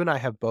because you and I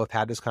have both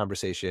had this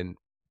conversation,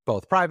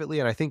 both privately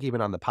and I think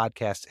even on the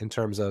podcast, in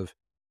terms of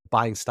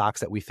buying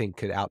stocks that we think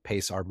could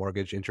outpace our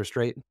mortgage interest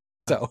rate.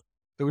 So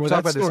we've Well, talked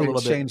that about this a story little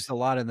has bit. changed a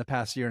lot in the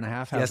past year and a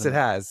half, Yes, hasn't it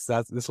it? has.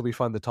 This will be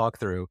fun to talk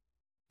through.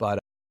 But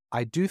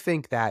I do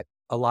think that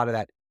a lot of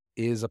that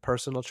is a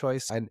personal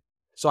choice. And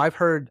so I've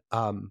heard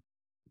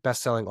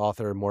best-selling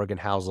author Morgan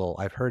Housel,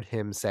 I've heard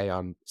him say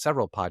on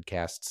several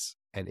podcasts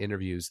and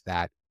interviews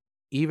that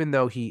even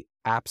though he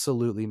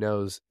absolutely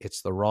knows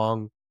it's the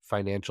wrong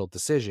financial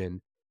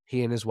decision,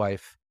 he and his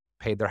wife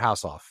paid their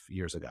house off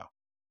years ago.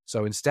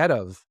 So instead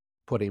of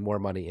putting more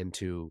money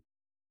into,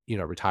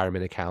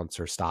 retirement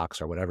accounts or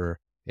stocks or whatever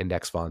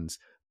index funds,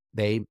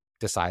 they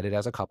decided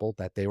as a couple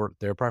that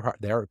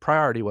their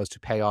priority was to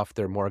pay off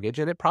their mortgage.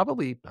 And it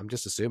probably, I'm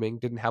just assuming,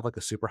 didn't have like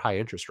a super high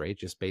interest rate,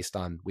 just based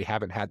on we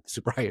haven't had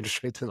super high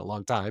interest rates in a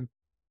long time.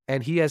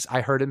 And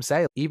I heard him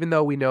say, even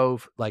though we know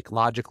like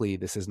logically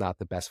this is not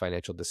the best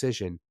financial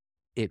decision,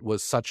 it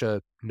was such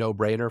a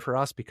no-brainer for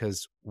us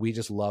because we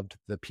just loved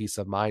the peace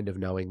of mind of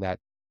knowing that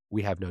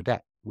we have no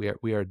debt. We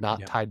are not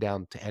Yeah. tied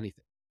down to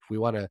anything. If we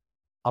want to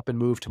up and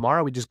move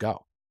tomorrow, we just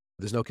go.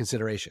 There's no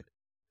consideration.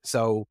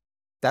 So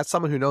that's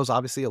someone who knows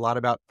obviously a lot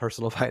about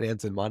personal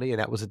finance and money, and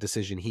that was a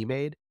decision he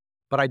made.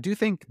 But I do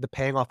think the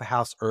paying off a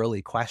house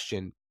early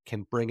question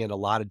can bring in a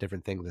lot of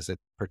different things as it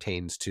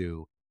pertains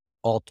to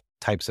all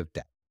types of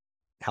debt.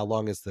 How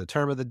long is the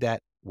term of the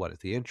debt? What is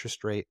the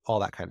interest rate? All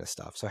that kind of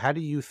stuff. So how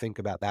do you think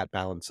about that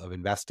balance of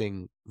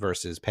investing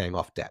versus paying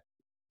off debt?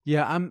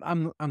 Yeah,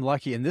 I'm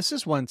lucky, and this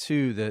is one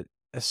too that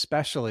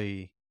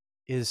especially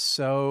is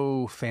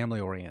so family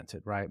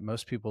oriented, right?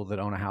 Most people that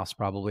own a house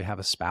probably have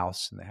a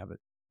spouse and they have a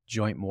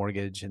joint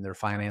mortgage, and their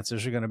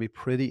finances are going to be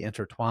pretty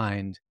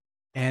intertwined.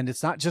 And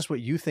it's not just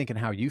what you think and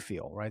how you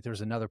feel, right? There's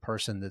another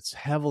person that's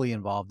heavily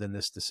involved in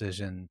this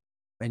decision,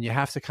 and you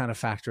have to kind of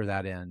factor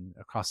that in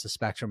across the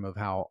spectrum of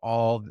how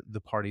all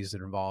the parties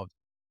that are involved,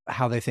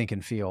 how they think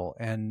and feel.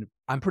 And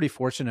I'm pretty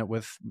fortunate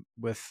with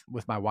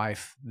my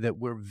wife that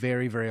we're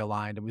very, very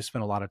aligned, and we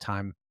spend a lot of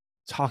time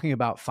talking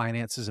about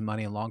finances and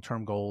money and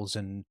long-term goals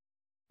and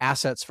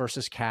assets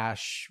versus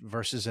cash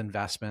versus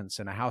investments,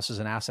 and a house is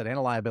an asset and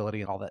a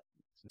liability and all that.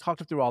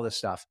 Talked through all this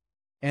stuff.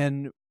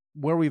 And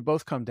where we've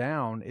both come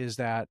down is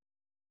that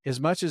as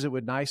much as it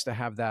would nice to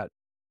have that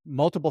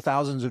multiple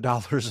thousands of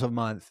dollars a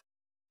month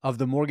of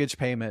the mortgage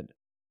payment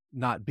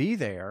not be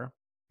there,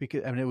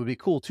 because it would be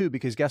cool too,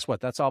 because guess what?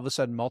 That's all of a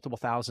sudden multiple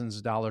thousands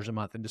of dollars a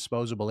month in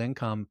disposable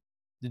income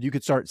that you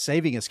could start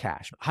saving as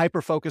cash.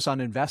 Hyper focus on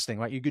investing,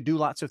 right? You could do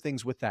lots of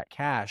things with that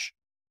cash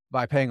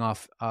by paying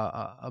off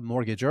a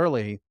mortgage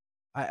early.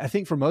 I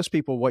think for most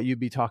people, what you'd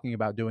be talking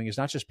about doing is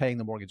not just paying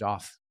the mortgage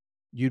off.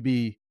 You'd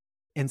be,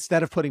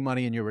 instead of putting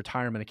money in your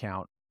retirement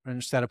account, or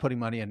instead of putting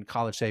money in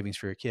college savings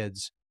for your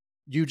kids,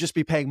 you'd just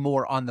be paying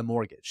more on the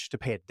mortgage to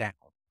pay it down,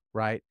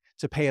 right?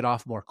 To pay it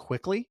off more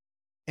quickly.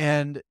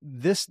 And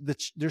there's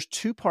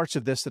two parts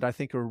of this that I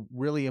think are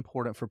really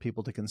important for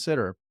people to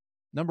consider.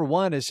 Number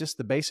one is just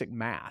the basic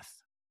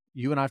math.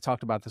 You and I've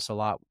talked about this a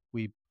lot.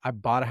 I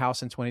bought a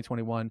house in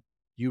 2021.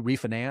 You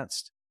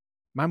refinanced.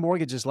 My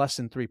mortgage is less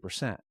than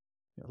 3%.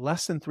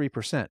 Less than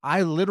 3%.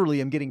 I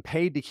literally am getting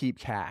paid to keep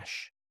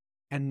cash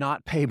and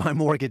not pay my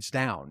mortgage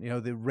down.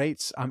 The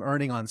rates I'm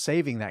earning on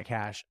saving that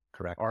cash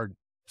Correct. are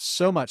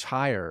so much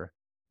higher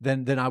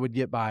than I would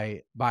get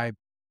by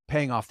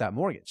paying off that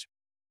mortgage.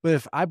 But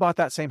if I bought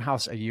that same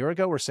house a year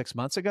ago or 6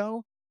 months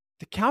ago,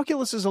 the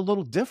calculus is a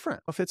little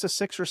different. If it's a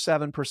 6 or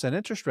 7%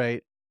 interest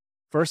rate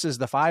versus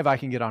the 5 I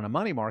can get on a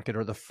money market,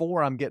 or the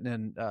 4 I'm getting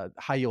in a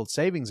high yield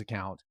savings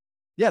account,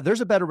 yeah, there's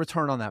a better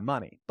return on that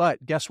money.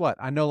 But guess what?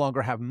 I no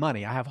longer have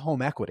money. I have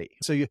home equity.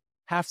 So you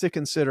have to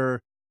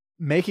consider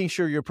making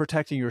sure you're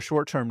protecting your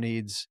short-term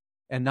needs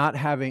and not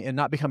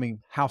becoming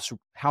house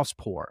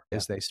poor,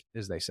 as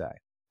they say.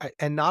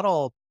 And not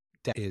all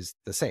debt is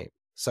the same.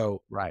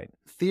 So Right.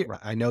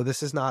 I know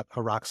this is not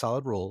a rock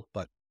solid rule,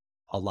 but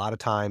a lot of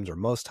times, or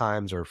most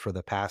times, or for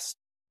the past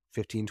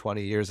 15,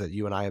 20 years that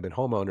you and I have been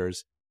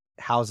homeowners,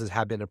 houses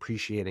have been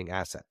appreciating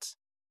assets.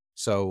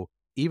 So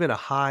even a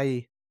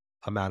high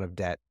amount of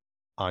debt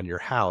on your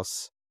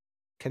house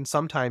can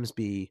sometimes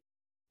be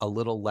a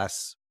little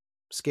less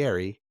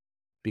scary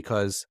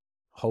because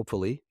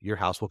hopefully your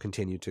house will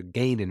continue to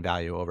gain in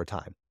value over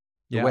time.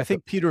 Yeah, I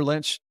think Peter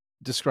Lynch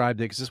described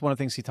it, because this is one of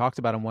the things he talked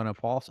about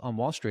on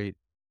Wall Street,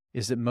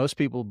 is that most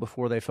people,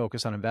 before they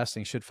focus on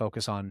investing, should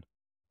focus on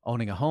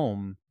owning a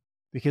home,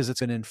 because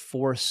it's an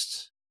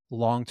enforced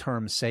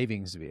long-term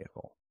savings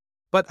vehicle.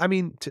 But I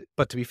mean,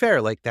 to be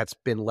fair, like that's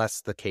been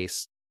less the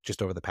case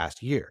just over the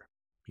past year.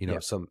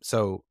 Yep.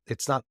 So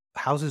it's not,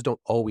 houses don't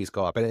always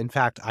go up. And in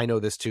fact, I know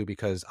this too,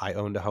 because I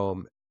owned a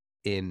home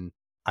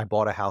I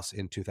bought a house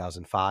in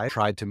 2005,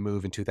 tried to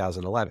move in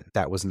 2011.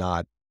 That was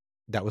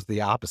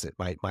the opposite.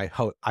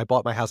 I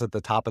bought my house at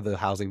the top of the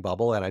housing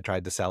bubble, and I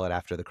tried to sell it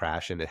after the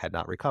crash, and it had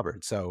not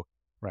recovered. So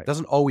Right. It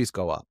doesn't always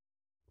go up.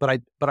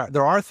 But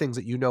there are things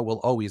that will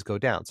always go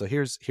down. So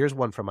here's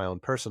one from my own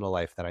personal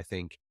life that I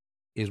think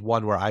is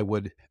one where I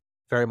would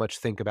very much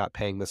think about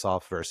paying this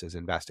off versus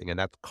investing, and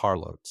that's car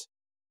loans.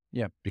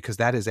 Yeah. Because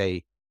that is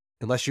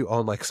unless you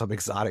own like some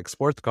exotic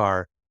sports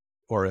car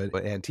or an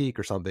antique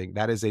or something,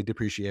 that is a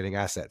depreciating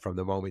asset from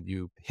the moment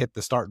you hit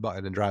the start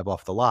button and drive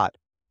off the lot.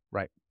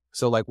 Right.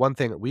 So like one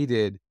thing that we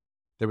did,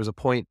 there was a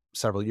point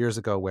several years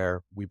ago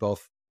where we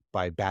both,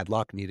 by bad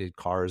luck, needed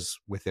cars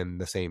within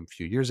the same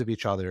few years of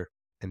each other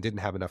and didn't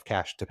have enough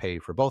cash to pay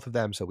for both of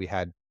them. So we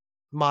had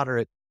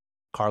moderate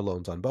car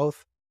loans on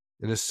both.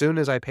 And as soon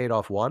as I paid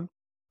off one,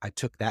 I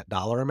took that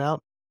dollar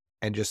amount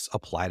and just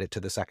applied it to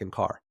the second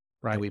car.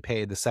 Right. And we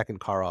paid the second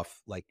car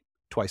off like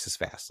twice as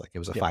fast. Like it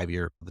was a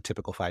Yeah. the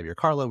typical 5-year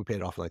car loan. We paid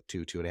it off in like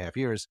 2.5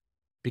 years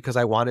because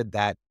I wanted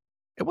that.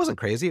 It wasn't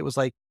crazy. It was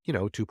like,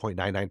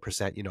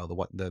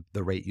 2.99%,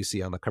 the rate you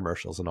see on the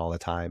commercials and all the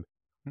time.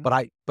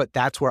 Mhm. But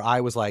that's where I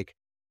was like,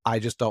 I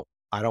don't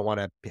want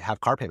to have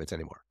car payments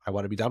anymore. I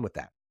want to be done with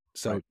that.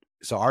 So, Right.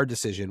 so our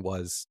decision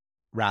was,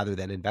 rather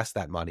than invest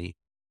that money,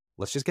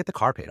 let's just get the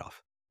car paid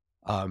off.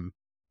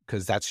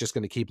 Because that's just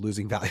going to keep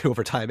losing value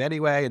over time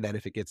anyway. And then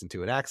if it gets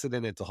into an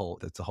accident, it's a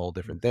whole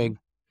different thing.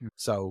 Mhm.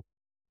 So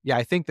yeah,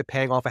 I think that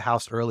paying off a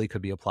house early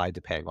could be applied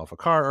to paying off a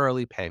car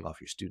early, paying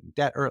off your student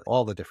debt early,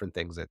 all the different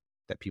things that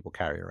people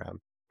carry around.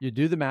 You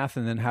do the math,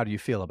 and then how do you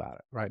feel about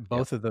it? Right.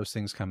 Both of those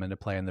things come into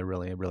play, and they're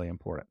really, really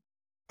important.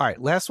 All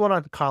right, last one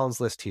on Colin's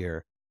list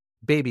here,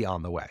 baby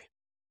on the way,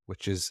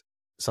 which is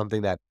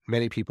something that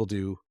many people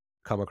do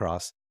come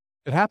across.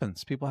 It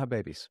happens. People have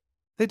babies.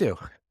 They do.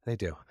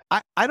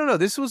 I don't know.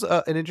 This was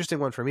an interesting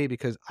one for me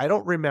because I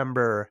don't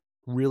remember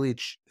really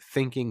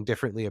thinking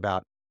differently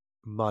about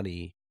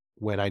money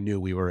when I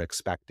knew we were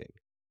expecting,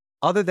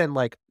 other than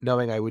like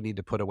knowing I would need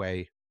to put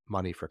away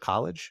money for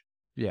college.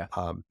 Yeah.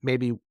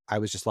 Maybe I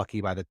was just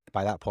lucky by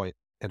that point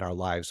in our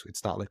lives.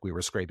 It's not like we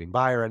were scraping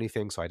by or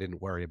anything, so I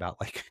didn't worry about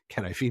like,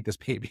 can I feed this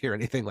baby or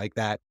anything like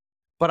that.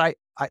 But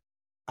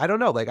I don't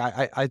know. Like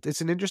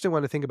it's an interesting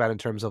one to think about in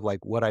terms of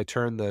like, would I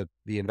turn the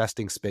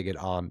investing spigot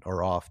on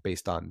or off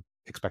based on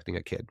expecting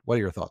a kid? What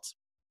are your thoughts?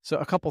 So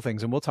a couple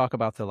things, and we'll talk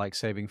about the like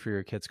saving for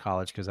your kids'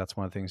 college, because that's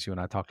one of the things you and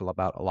I talked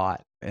about a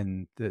lot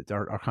in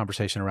our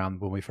conversation around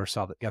when we first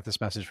got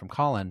this message from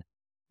Colin.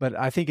 But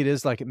I think it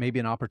is like maybe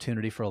an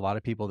opportunity for a lot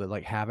of people that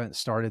like haven't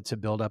started to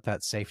build up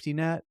that safety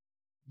net.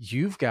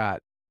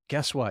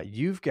 Guess what?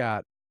 You've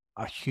got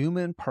a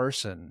human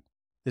person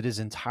that is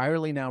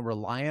entirely now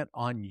reliant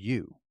on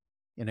you.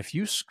 And if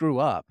you screw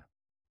up,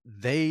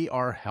 they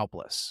are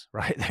helpless,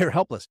 right? They're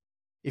helpless.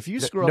 If you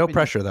screw up, no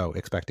pressure though,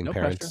 expecting no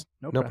parents,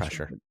 pressure, no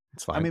pressure.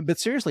 It's fine. I mean, but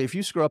seriously, if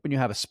you screw up and you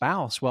have a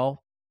spouse,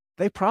 well,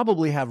 they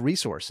probably have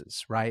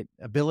resources, right?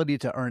 Ability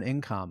to earn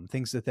income,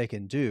 things that they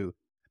can do.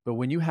 But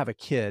when you have a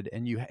kid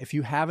and if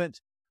you haven't,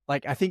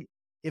 like, I think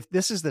if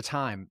this is the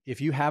time,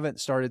 if you haven't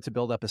started to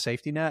build up a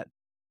safety net,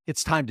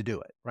 it's time to do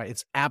it, right?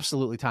 It's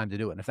absolutely time to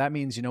do it. And if that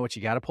means, you know what,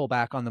 you got to pull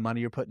back on the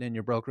money you're putting in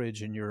your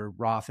brokerage and your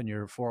Roth and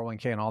your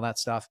 401k and all that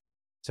stuff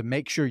to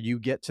make sure you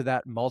get to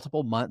that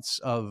multiple months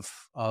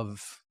of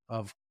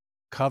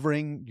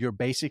covering your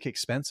basic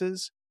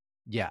expenses.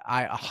 Yeah,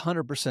 I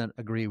 100%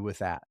 agree with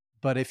that.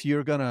 But if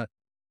you're going to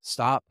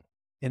stop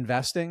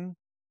investing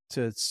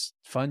to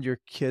fund your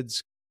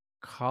kids'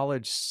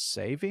 college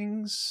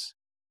savings,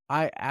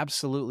 I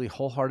absolutely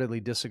wholeheartedly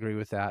disagree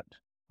with that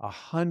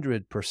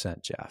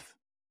 100%, Jeff.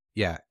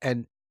 Yeah.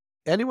 And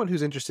anyone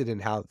who's interested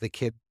in how the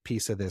kid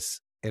piece of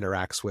this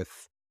interacts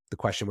with the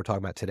question we're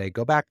talking about today,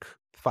 go back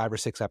 5 or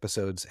 6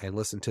 episodes and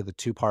listen to the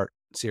 2-part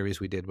series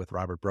we did with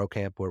Robert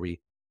Brokamp, where we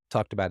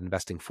talked about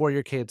investing for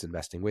your kids,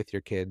 investing with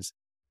your kids.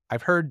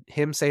 I've heard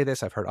him say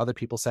this. I've heard other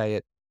people say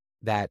it,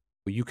 that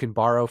you can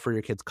borrow for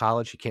your kids'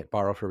 college. You can't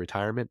borrow for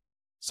retirement.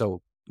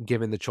 So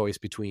given the choice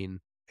between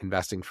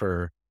investing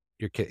for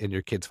your kid in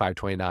your kid's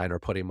 529 or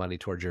putting money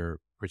towards your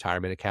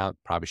retirement account,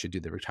 probably should do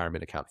the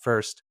retirement account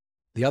first.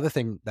 The other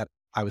thing that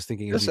I was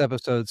thinking This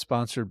episode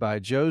sponsored by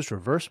Joe's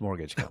Reverse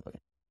Mortgage Company.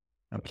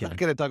 I'm kidding. not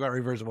going to talk about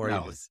reverse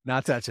mortgages. No,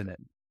 not touching it.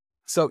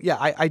 So yeah,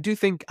 I do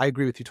think I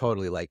agree with you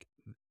totally. Like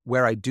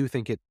where I do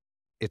think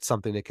it's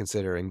something to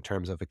consider in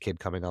terms of a kid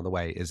coming on the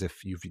way is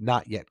if you've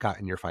not yet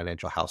gotten your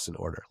financial house in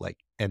order, like,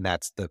 and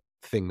that's the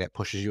thing that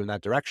pushes you in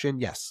that direction.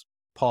 Yes.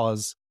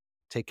 Pause,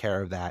 take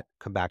care of that,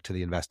 come back to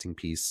the investing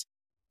piece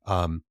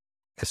as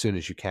soon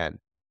as you can.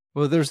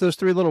 Well, there's those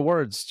 3 little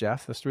words,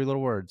 Jeff, those 3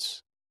 little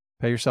words.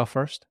 Pay yourself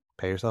first.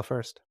 Pay yourself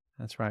first.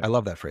 That's right. I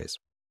love that phrase.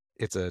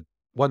 It's a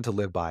one to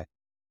live by.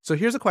 So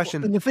here's a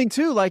question. Well, and the thing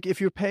too, like if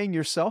you're paying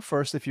yourself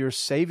first, if you're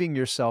saving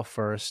yourself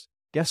first,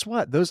 guess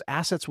what? Those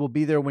assets will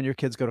be there when your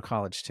kids go to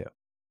college too.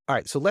 All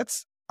right. So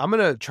I'm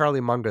going to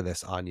Charlie Munger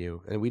this on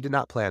you. And we did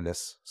not plan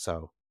this.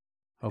 So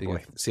Oh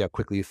boy. See how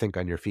quickly you think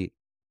on your feet.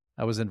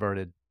 I was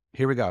inverted.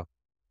 Here we go.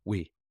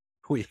 We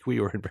were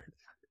inverted.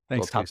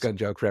 Thanks, Little Top Gun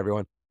joke for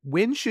everyone.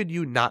 When should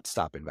you not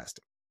stop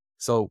investing?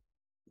 So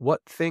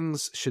what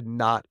things should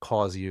not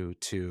cause you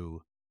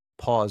to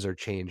pause or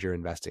change your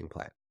investing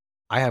plan?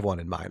 I have one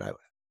in mind.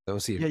 We'll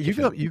see. Yeah, you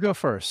go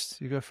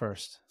first. You go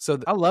first. So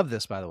I love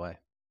this, by the way.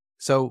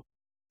 So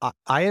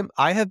I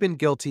have been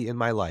guilty in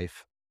my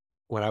life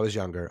when I was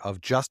younger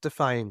of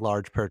justifying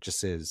large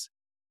purchases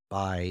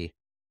by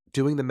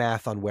doing the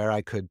math on where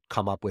I could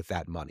come up with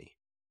that money.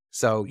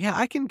 So yeah,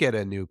 I can get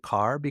a new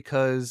car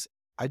because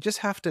I just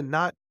have to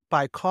not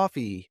buy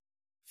coffee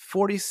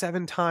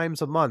 47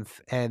 times a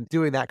month and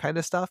doing that kind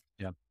of stuff.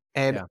 Yeah.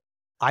 And Yeah.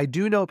 I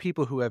do know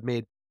people who have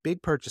made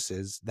big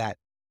purchases that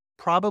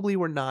probably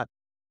were not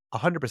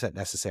 100%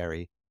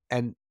 necessary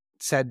and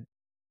said,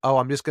 oh,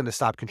 I'm just going to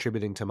stop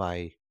contributing to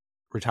my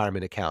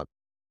retirement account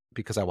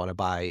because I want to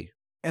buy.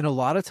 And a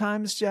lot of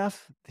times,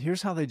 Jeff,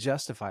 here's how they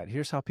justify it.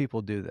 Here's how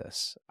people do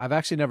this. I've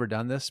actually never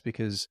done this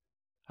because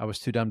I was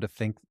too dumb to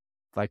think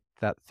like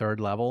that third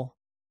level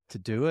to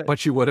do it.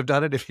 But you would have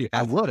done it if you I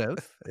had. would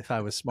have if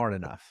I was smart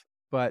enough.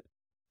 But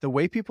the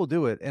way people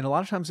do it, and a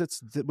lot of times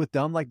it's with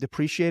dumb like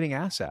depreciating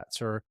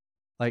assets or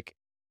like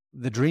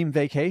the dream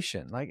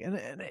vacation. Like,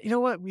 and you know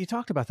what? We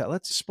talked about that.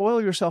 Let's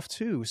spoil yourself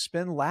too.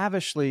 Spend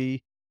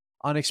lavishly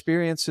on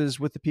experiences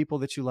with the people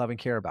that you love and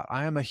care about.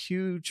 I am a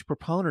huge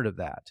proponent of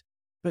that.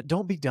 But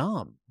don't be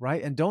dumb,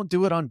 right? And don't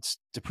do it on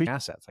depreciating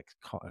assets like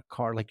a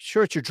car. Like,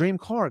 sure, it's your dream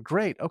car.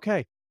 Great.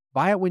 Okay.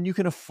 Buy it when you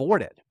can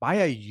afford it. Buy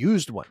a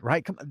used one,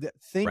 right?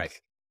 Think.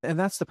 Right. And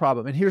that's the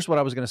problem. And here's what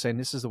I was going to say. And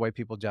this is the way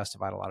people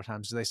justify it a lot of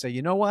times. They say,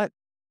 you know what?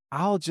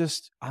 I'm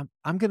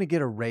going to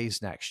get a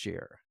raise next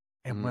year.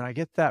 And when I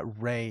get that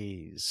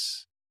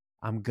raise,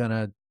 and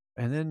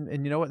you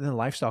know what? And then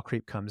lifestyle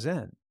creep comes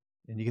in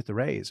and you get the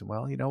raise. And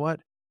well, you know what?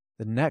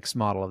 The next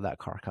model of that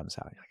car comes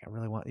out. You're like, I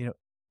really want,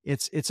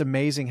 it's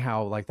amazing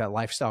how like that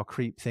lifestyle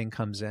creep thing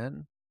comes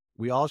in.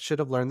 We all should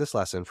have learned this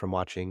lesson from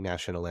watching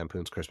National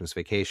Lampoon's Christmas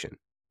Vacation.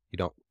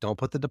 You don't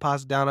put the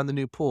deposit down on the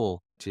new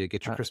pool till you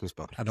get your Christmas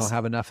bonus. I don't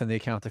have enough in the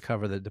account to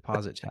cover the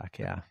deposit check.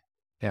 Yeah.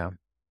 Yeah.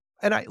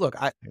 And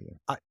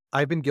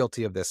I've been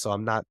guilty of this, so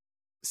I'm not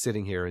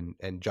sitting here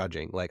and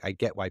judging. Like, I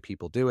get why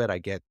people do it.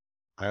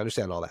 I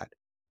understand all that.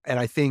 And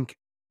I think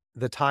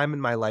the time in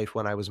my life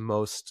when I was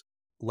most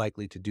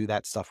likely to do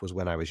that stuff was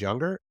when I was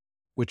younger,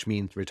 which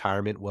means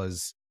retirement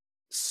was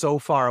so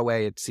far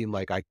away, it seemed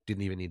like I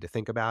didn't even need to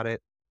think about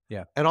it.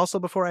 Yeah. And also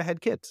before I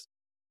had kids,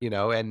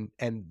 and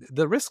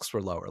the risks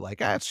were lower.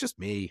 Like, it's just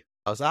me.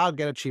 I'll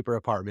get a cheaper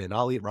apartment.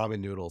 I'll eat ramen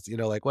noodles.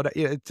 Like what?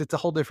 It's a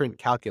whole different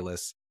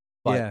calculus.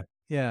 But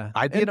yeah.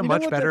 I'd be in a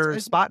much better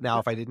spot now yeah.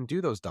 if I didn't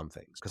do those dumb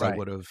things because Right.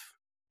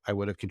 I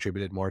would have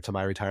contributed more to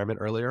my retirement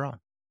earlier on.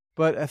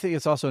 But I think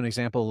it's also an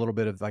example a little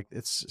bit of like,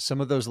 it's some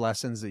of those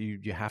lessons that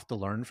you have to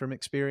learn from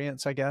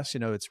experience, I guess.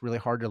 It's really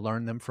hard to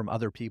learn them from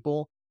other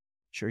people.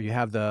 Sure, you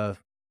have the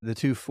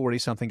two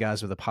 40-something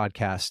guys with a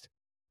podcast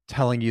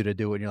telling you to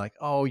do it. And you're like,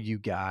 oh, you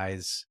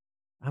guys,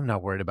 I'm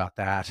not worried about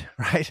that,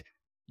 right?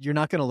 You're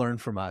not going to learn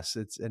from us.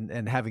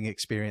 And having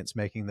experience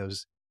making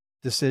those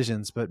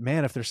decisions. But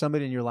man, if there's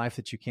somebody in your life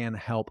that you can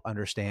help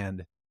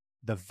understand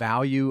the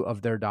value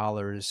of their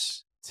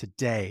dollars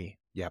today,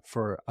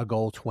 for a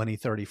goal 20,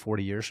 30,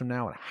 40 years from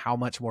now, and how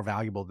much more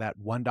valuable that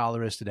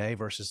 $1 is today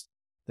versus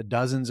the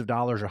dozens of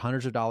dollars or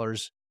hundreds of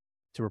dollars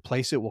to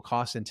replace it will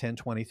cost in 10,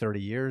 20,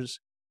 30 years,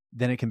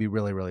 then it can be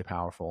really, really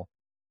powerful.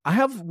 I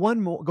have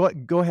one more,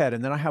 go ahead.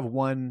 And then I have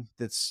one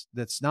that's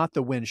not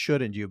the when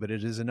shouldn't you, but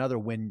it is another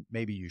when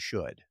maybe you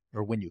should,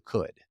 or when you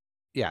could.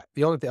 Yeah.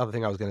 The other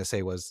thing I was going to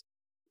say was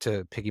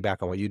to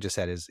piggyback on what you just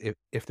said is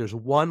if there's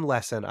one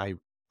lesson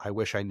I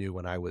wish I knew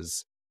when I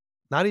was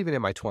not even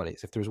in my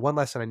 20s, if there's one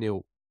lesson I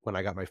knew when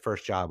I got my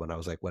first job when I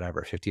was like,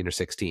 15 or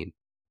 16,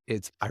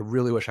 I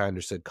really wish I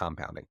understood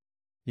compounding.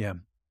 Yeah.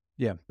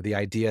 Yeah. The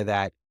idea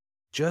that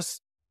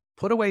just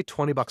put away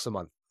 $20 a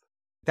month.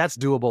 That's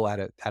doable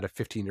at a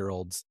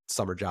 15-year-old's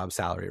summer job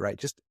salary, right?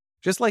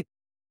 Just like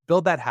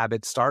build that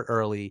habit, start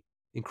early,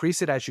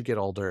 increase it as you get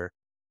older,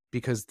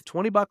 because the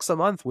 $20 a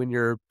month when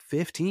you're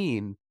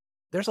 15,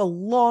 there's a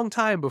long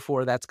time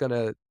before that's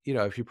gonna,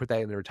 if you put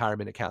that in the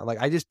retirement account.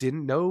 Like, I just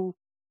didn't know.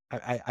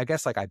 I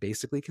guess like I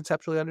basically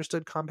conceptually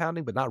understood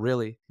compounding, but not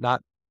really,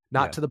 not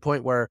to the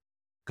point where,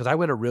 because I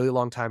went a really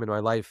long time in my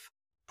life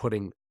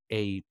putting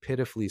a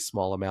pitifully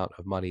small amount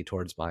of money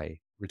towards my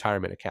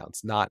retirement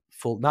accounts, not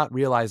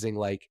realizing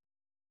like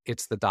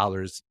it's the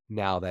dollars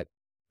now that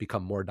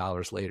become more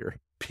dollars later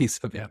piece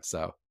of it.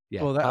 So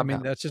yeah. Well,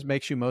 that just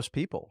makes you most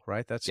people,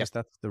 right? That's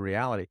that's the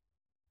reality.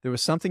 There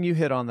was something you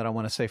hit on that I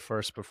want to say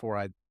first before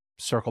I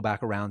circle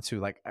back around to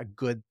like a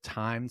good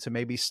time to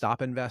maybe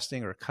stop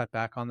investing or cut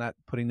back on that,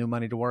 putting new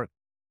money to work.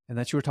 And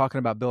that you were talking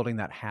about building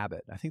that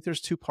habit. I think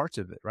there's two parts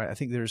of it, right? I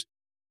think there's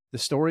the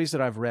stories that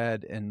I've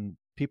read and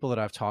people that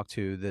I've talked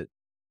to that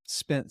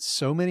spent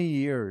so many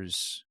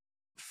years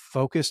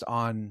focused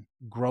on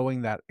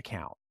growing that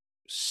account,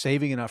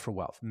 saving enough for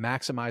wealth,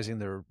 maximizing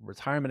their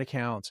retirement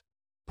accounts,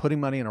 putting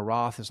money in a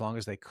Roth as long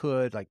as they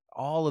could, like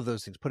all of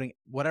those things, putting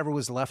whatever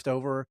was left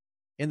over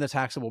in the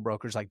taxable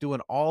brokers, like doing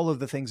all of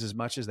the things as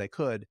much as they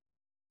could.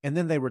 And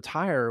then they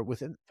retire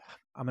within,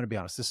 I'm going to be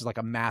honest, this is like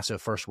a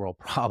massive first world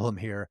problem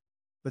here,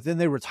 but then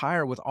they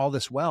retire with all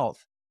this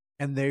wealth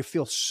and they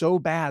feel so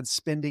bad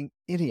spending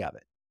any of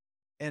it.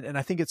 And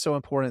I think it's so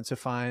important to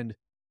find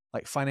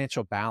like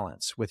financial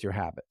balance with your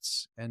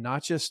habits and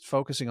not just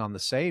focusing on the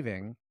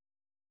saving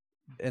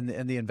and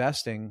the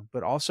investing,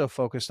 but also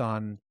focused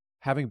on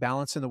having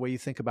balance in the way you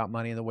think about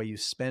money and the way you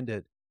spend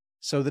it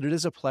so that it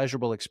is a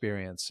pleasurable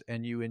experience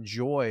and you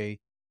enjoy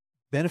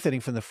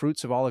benefiting from the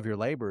fruits of all of your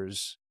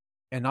labors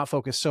and not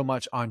focus so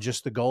much on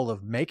just the goal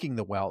of making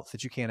the wealth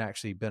that you can't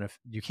actually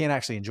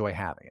enjoy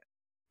having it.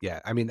 Yeah.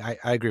 I mean, I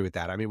agree with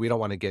that. I mean, we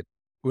don't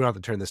have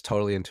to turn this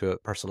totally into a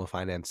personal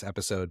finance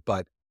episode,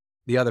 but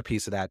the other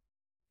piece of that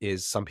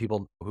is some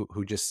people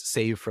who just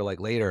save for like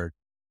later.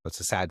 It's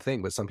a sad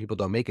thing, but some people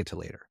don't make it to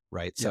later,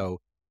 right? Yeah. So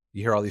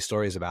you hear all these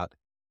stories about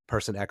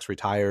person X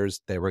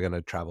retires, they were going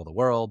to travel the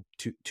world.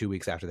 Two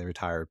weeks after they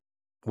retire,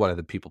 one of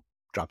the people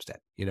drops dead,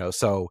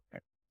 So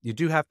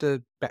you have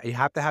to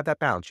have that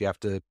balance. You have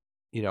to,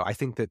 I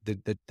think that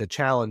the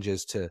challenge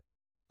is to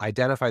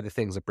identify the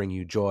things that bring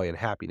you joy and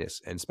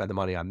happiness and spend the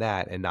money on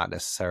that, and not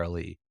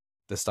necessarily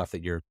the stuff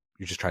that you're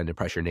just trying to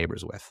impress your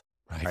neighbors with.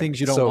 Right. Things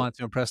you don't want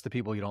to impress the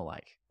people you don't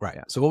like. Right.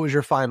 Yeah. So what was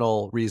your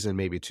final reason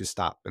maybe to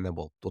stop? And then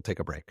we'll take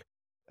a break.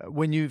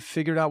 When you've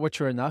figured out what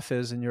your enough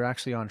is and you're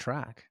actually on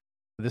track.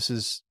 This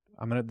is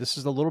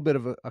a little bit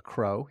of a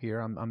crow here.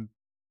 I'm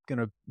going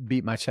to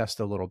beat my chest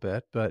a little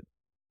bit, but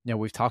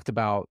we've talked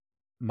about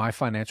my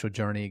financial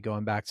journey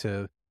going back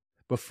to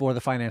before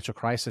the financial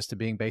crisis to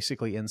being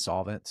basically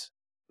insolvent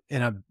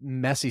in a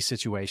messy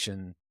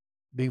situation,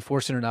 being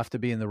fortunate enough to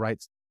be in the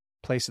right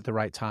place at the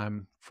right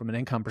time from an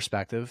income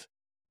perspective,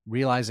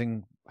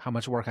 realizing how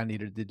much work I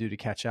needed to do to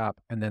catch up.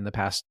 And then the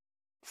past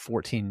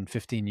 14,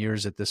 15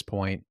 years at this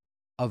point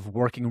of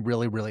working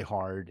really, really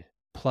hard,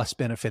 plus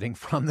benefiting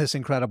from this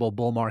incredible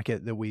bull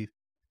market that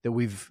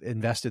we've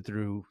invested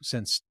through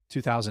since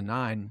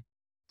 2009,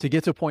 to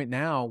get to a point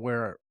now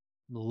where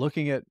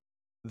looking at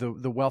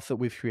the wealth that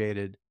we've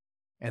created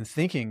and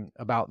thinking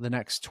about the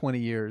next 20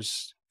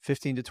 years,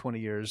 15 to 20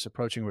 years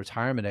approaching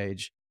retirement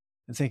age,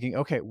 and thinking,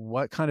 okay,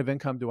 what kind of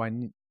income do I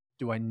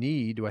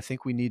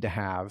think we need to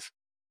have?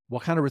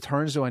 What kind of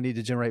returns do I need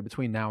to generate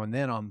between now and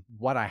then on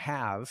what I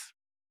have?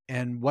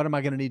 And what am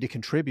I going to need to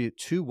contribute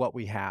to what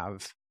we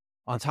have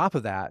on top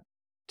of that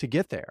to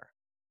get there?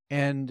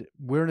 And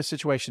we're in a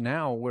situation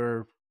now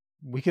where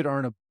we could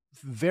earn a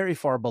very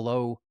far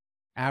below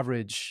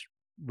average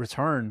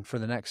return for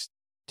the next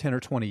 10 or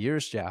 20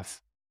 years,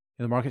 Jeff.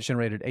 The market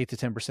generated 8 to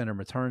 10% in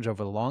returns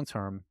over the long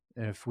term.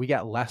 And if we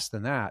got less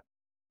than that,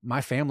 my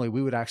family,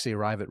 we would actually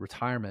arrive at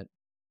retirement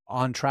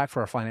on track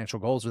for our financial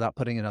goals without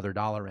putting another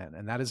dollar in.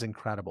 And that is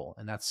incredible.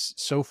 And that's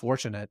so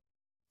fortunate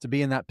to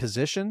be in that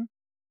position.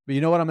 But you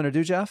know what I'm going to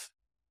do, Jeff?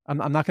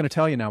 I'm not going to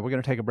tell you now. We're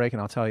going to take a break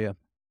and I'll tell you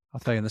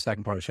in the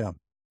second part of the show.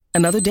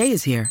 Another day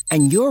is here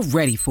and you're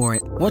ready for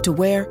it. What to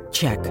wear?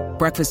 Check.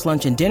 Breakfast,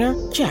 lunch, and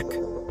dinner? Check.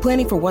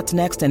 Planning for what's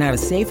next and how to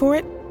save for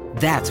it?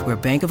 That's where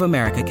Bank of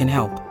America can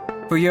help.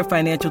 For your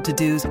financial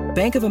to-dos,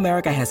 Bank of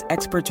America has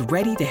experts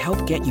ready to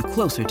help get you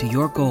closer to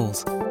your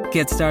goals.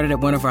 Get started at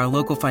one of our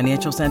local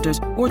financial centers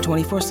or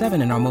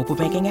 24/7 in our mobile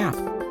banking app.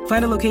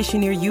 Find a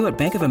location near you at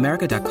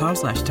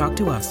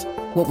bankofamerica.com/talktous.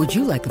 What would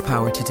you like the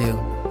power to do?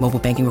 Mobile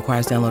banking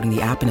requires downloading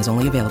the app and is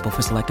only available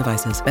for select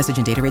devices. Message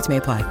and data rates may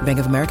apply. Bank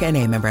of America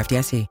N.A., member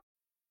FDIC.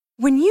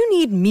 When you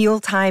need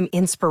mealtime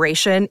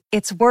inspiration,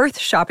 it's worth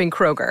shopping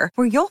Kroger,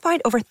 where you'll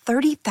find over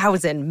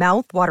 30,000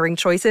 mouth-watering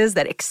choices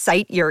that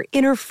excite your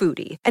inner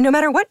foodie. And no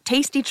matter what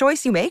tasty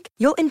choice you make,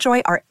 you'll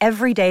enjoy our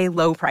everyday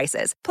low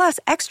prices, plus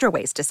extra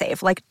ways to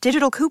save, like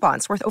digital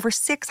coupons worth over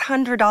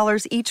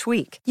 $600 each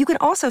week. You can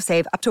also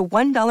save up to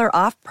 $1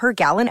 off per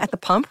gallon at the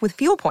pump with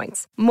fuel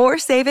points. More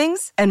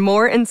savings and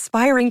more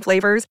inspiring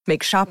flavors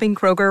make shopping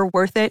Kroger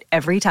worth it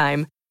every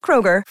time.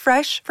 Kroger,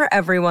 fresh for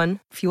everyone.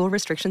 Fuel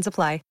restrictions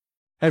apply.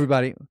 Hey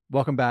everybody,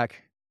 welcome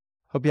back.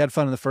 Hope you had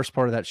fun in the first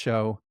part of that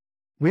show.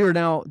 We are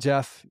now,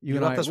 Jeff, you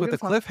and I. You left us with a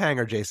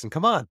cliffhanger, Jason.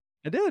 Come on.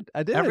 I did.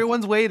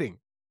 Everyone's waiting.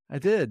 I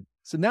did.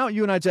 So now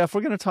you and I, Jeff,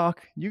 we're going to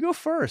talk. You go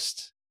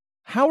first.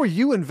 How are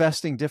you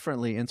investing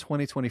differently in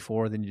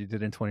 2024 than you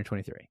did in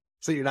 2023?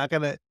 So you're not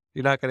gonna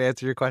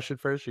answer your question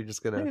first. You're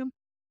just gonna. I am.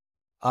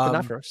 But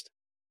not first.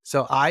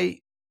 So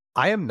I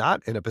am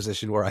not in a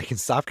position where I can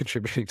stop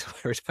contributing to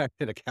my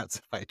retirement accounts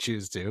if I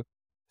choose to.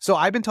 So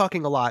I've been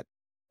talking a lot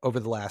over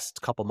the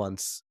last couple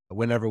months,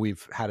 whenever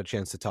we've had a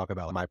chance to talk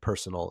about my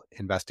personal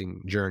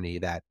investing journey,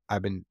 that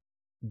I've been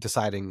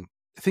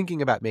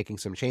thinking about making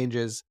some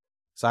changes.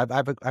 So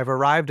I've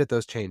arrived at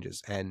those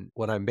changes, and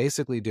what I'm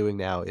basically doing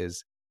now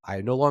is I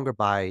no longer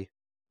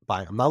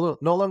I'm no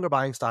longer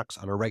buying stocks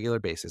on a regular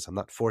basis. I'm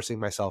not forcing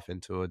myself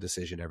into a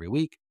decision every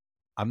week.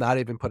 I'm not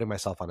even putting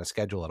myself on a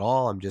schedule at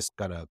all. I'm just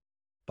gonna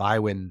buy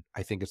when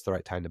I think it's the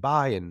right time to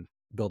buy and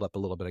build up a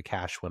little bit of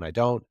cash when I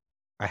don't.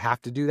 I have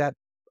to do that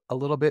a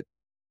little bit,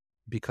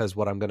 because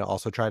what I'm going to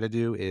also try to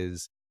do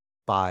is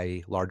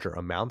buy larger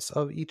amounts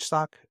of each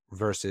stock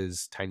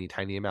versus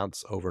tiny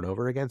amounts over and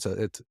over again. So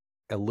it's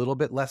a little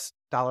bit less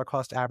dollar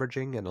cost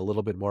averaging and a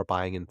little bit more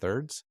buying in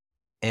thirds.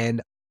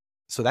 And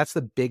so that's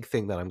the big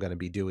thing that I'm going to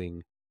be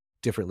doing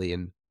differently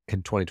in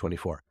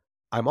 2024.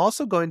 I'm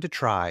also going to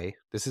try,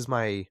 this is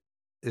like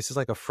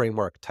a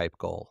framework type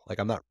goal. Like,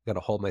 I'm not going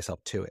to hold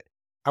myself to it.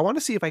 I want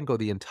to see if I can go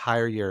the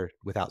entire year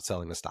without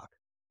selling a stock.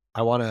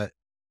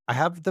 I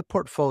have the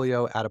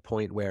portfolio at a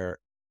point where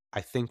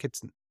I think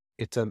it's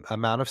It's an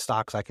amount of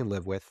stocks I can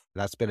live with.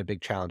 That's been a big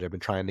challenge. I've been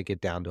trying to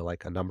get down to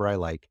like a number I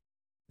like.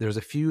 There's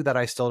a few that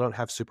I still don't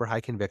have super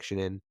high conviction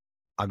in.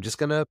 I'm just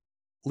going to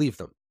leave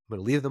them. I'm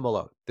going to leave them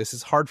alone. This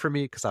is hard for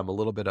me because I'm a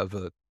little bit of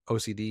a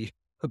OCD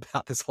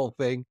about this whole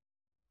thing.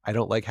 I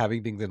don't like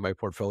having things in my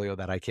portfolio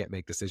that I can't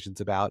make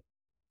decisions about.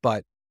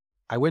 But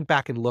I went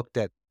back and looked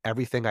at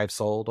everything I've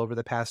sold over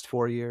the past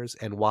 4 years.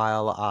 And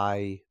while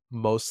I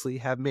mostly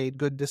have made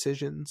good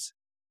decisions,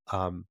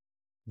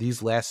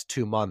 these last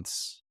 2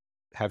 months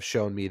have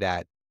shown me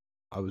that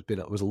I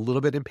was a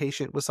little bit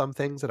impatient with some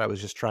things that I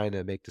was just trying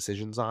to make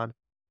decisions on.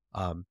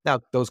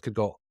 Now those could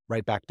go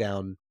right back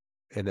down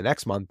in the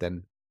next month,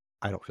 and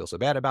I don't feel so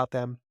bad about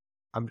them.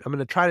 I'm going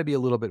to try to be a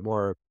little bit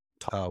more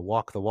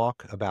walk the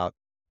walk about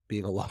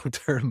being a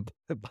long-term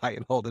buy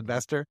and hold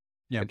investor,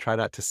 and try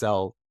not to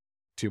sell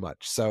too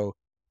much. So,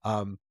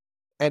 and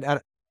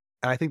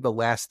I think the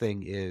last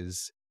thing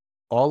is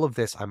all of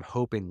this, I'm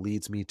hoping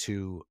leads me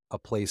to a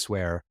place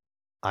where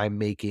I'm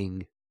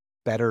making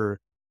better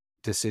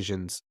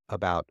decisions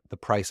about the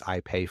price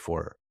I pay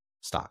for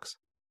stocks.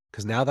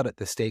 Because now that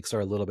the stakes are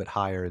a little bit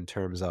higher in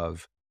terms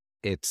of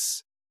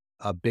it's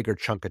a bigger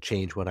chunk of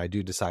change when I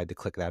do decide to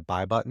click that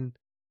buy button,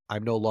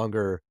 I'm no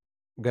longer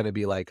going to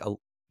be like a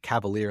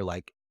cavalier,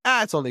 like,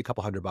 it's only a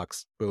couple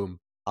 $100. Boom.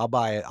 I'll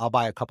buy it. I'll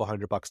buy a couple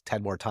 $100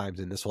 10 more times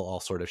and this will all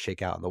sort of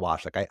shake out in the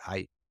wash. Like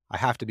I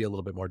have to be a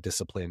little bit more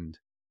disciplined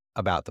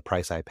about the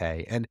price I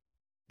pay. And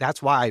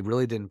that's why I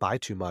really didn't buy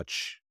too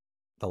much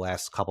the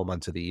last couple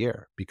months of the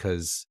year,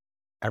 because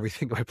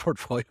everything in my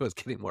portfolio is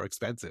getting more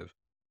expensive.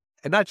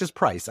 And not just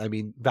price, I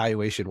mean,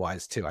 valuation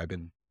wise too. I've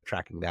been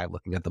tracking that,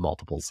 looking at the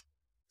multiples.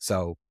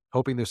 So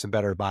hoping there's some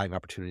better buying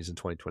opportunities in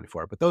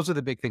 2024. But those are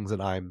the big things that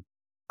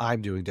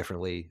I'm doing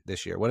differently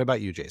this year. What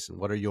about you, Jason?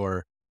 What is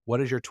your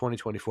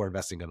 2024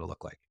 investing going to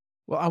look like?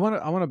 Well, I want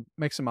to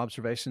make some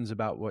observations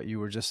about what you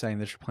were just saying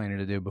that you're planning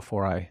to do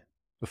before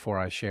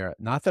I share it.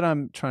 Not that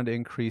I'm trying to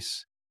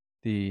increase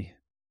the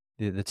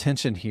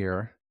tension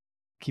here,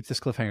 keep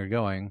this cliffhanger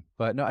going,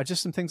 but no,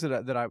 just some things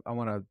that I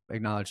want to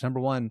acknowledge. Number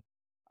one,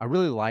 I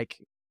really like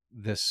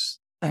this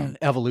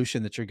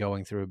evolution that you're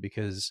going through,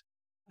 because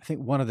I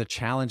think one of the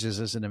challenges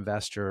as an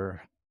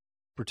investor,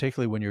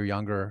 particularly when you're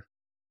younger,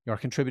 you are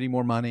contributing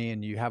more money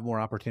and you have more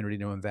opportunity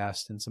to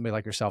invest. And somebody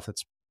like yourself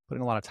that's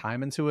putting a lot of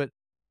time into it,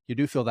 you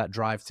do feel that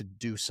drive to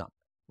do something,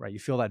 right? You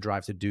feel that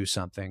drive to do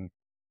something.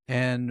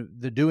 And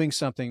the doing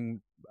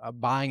something,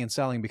 buying and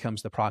selling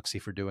becomes the proxy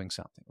for doing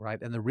something, right?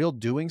 And the real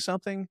doing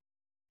something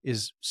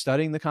is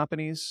studying the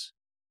companies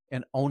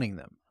and owning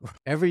them.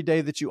 Every day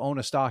that you own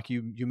a stock,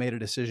 you made a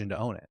decision to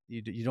own it.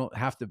 You don't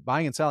have to,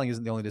 buying and selling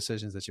isn't the only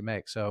decisions that you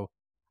make. So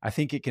I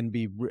think it's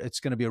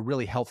going to be a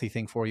really healthy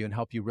thing for you and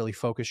help you really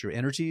focus your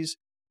energies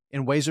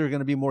in ways that are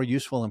going to be more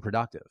useful and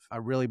productive. I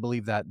really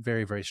believe that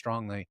very, very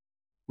strongly.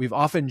 We've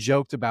often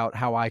joked about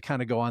how I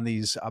kind of go on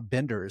these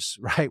benders,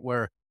 right?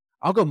 Where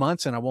I'll go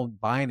months and I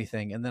won't buy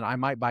anything. And then I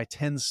might buy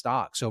 10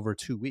 stocks over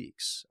 2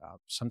 weeks.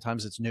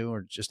 Sometimes it's new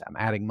or just I'm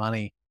adding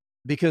money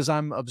because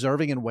I'm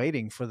observing and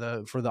waiting for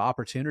the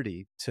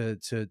opportunity to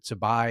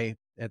buy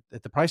at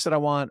the price that I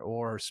want,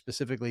 or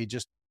specifically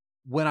just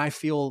when I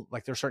feel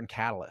like there's certain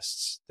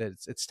catalysts that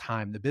it's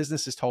time. The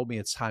business has told me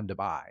it's time to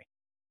buy.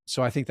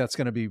 So I think that's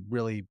going to be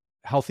really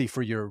healthy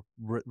for your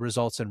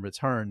results and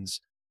returns.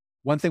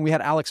 One thing, we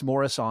had Alex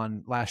Morris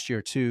on last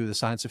year too, The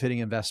Science of Hitting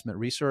Investment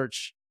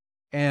Research.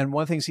 And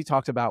one of the things he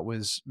talked about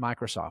was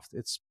Microsoft.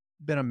 It's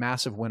been a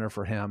massive winner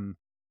for him.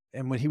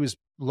 And when he was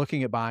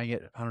looking at buying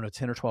it, I don't know,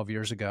 10 or 12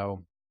 years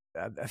ago,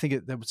 I think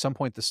at some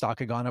point the stock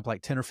had gone up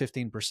like 10 or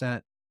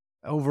 15%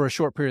 over a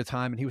short period of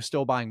time, and he was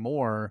still buying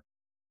more.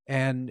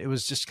 And it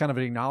was just kind of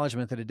an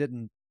acknowledgement that it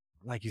didn't,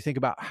 like, you think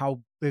about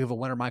how big of a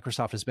winner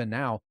Microsoft has been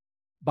now.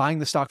 Buying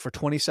the stock for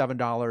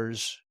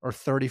 $27 or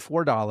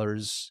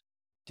 $34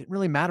 didn't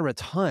really matter a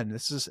ton.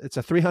 It's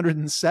a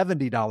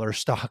 $370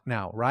 stock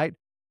now, right?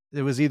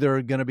 It was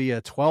either going to be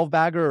a 12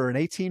 bagger or an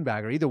 18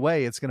 bagger. Either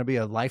way, it's going to be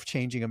a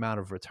life-changing amount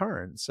of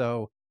return.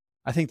 So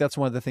I think that's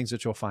one of the things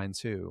that you'll find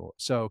too.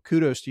 So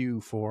kudos to you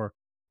for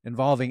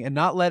involving and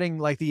not letting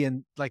like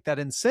that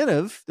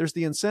incentive. There's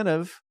the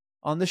incentive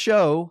on the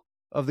show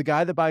of the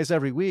guy that buys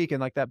every week. And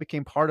like that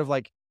became part of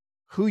like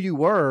who you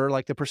were,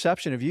 like the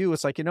perception of you.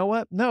 It's like, you know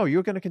what? No,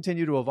 you're going to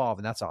continue to evolve.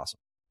 And that's awesome.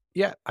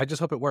 Yeah. I just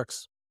hope it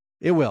works.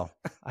 It will.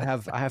 I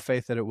have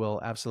faith that it will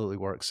absolutely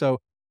work. So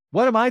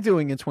what am I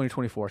doing in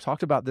 2024?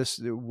 Talked about this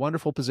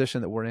wonderful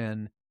position that we're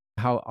in,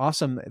 how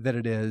awesome that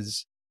it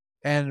is.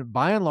 And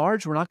by and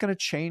large, we're not going to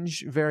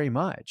change very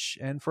much.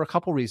 And for a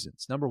couple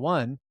reasons. Number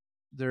one,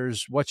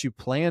 there's what you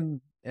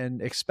plan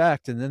and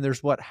expect, and then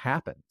there's what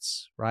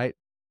happens, right?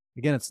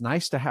 Again, it's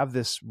nice to have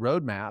this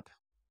roadmap,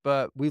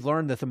 but we've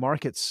learned that the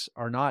markets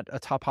are not a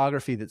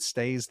topography that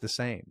stays the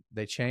same.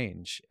 They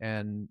change.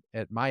 And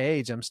at my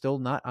age, I'm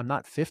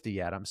not 50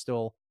 yet. I'm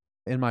still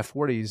in my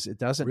 40s. It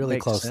doesn't really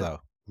make close sense.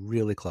 Though.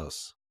 Really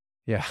close.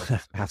 Yeah,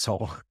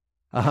 asshole.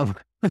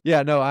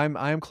 Yeah, no,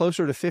 I'm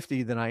closer to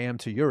 50 than I am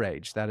to your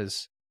age. That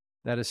is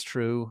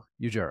true.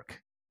 You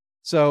jerk.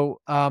 So,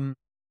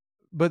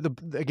 But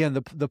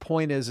the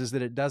point is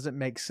that it doesn't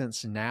make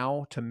sense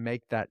now to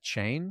make that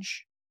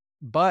change.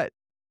 But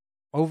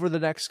over the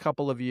next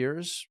couple of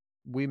years,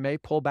 we may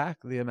pull back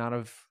the amount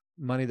of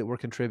money that we're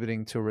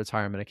contributing to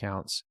retirement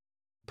accounts,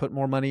 put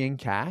more money in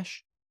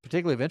cash,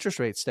 particularly if interest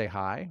rates stay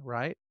high,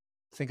 right?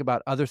 Think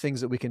about other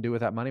things that we can do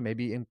with that money,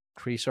 maybe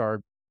increase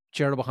our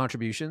charitable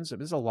contributions.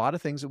 There's a lot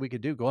of things that we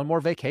could do, go on more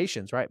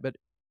vacations, right? But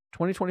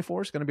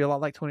 2024 is going to be a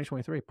lot like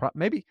 2023.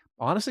 Maybe,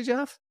 honestly,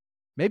 Jeff,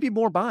 maybe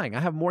more buying. I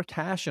have more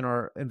cash in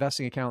our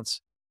investing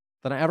accounts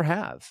than I ever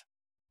have.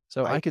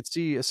 So I could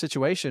see a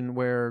situation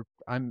where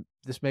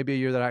this may be a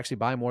year that I actually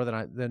buy more than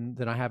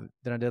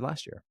I did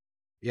last year.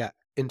 Yeah.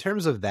 In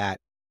terms of that,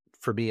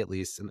 for me at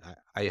least, and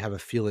I have a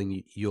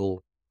feeling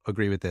you'll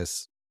agree with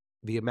this,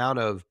 the amount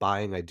of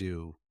buying I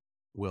do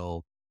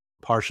will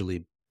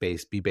partially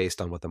be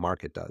based on what the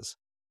market does.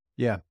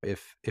 Yeah.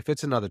 If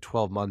it's another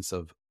 12 months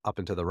of up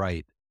and to the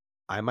right,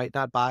 I might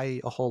not buy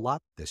a whole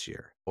lot this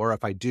year. Or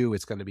if I do,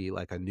 it's going to be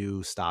like a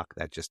new stock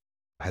that just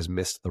has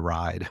missed the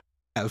ride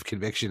of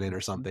conviction in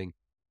or something.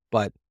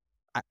 But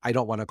I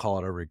don't want to call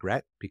it a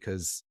regret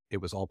because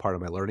it was all part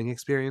of my learning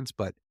experience,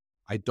 but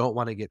I don't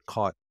want to get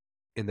caught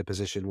in the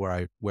position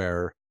where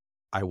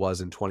I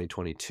was in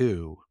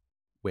 2022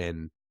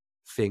 when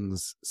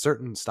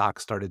certain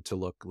stocks started to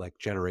look like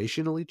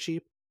generationally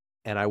cheap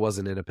and I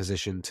wasn't in a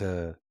position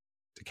to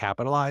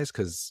capitalize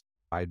because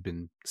I'd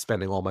been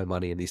spending all my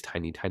money in these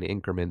tiny, tiny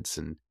increments.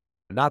 And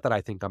not that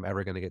I think I'm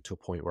ever going to get to a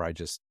point where I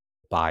just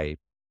buy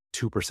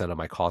 2% of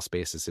my cost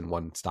basis in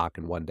one stock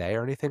in one day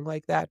or anything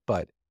like that.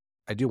 But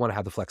I do want to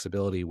have the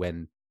flexibility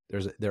when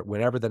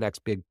whenever the next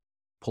big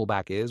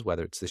pullback is,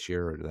 whether it's this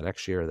year or the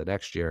next year or the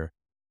next year,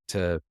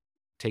 to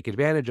take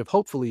advantage of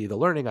hopefully the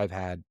learning I've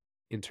had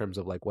in terms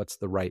of like what's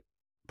the right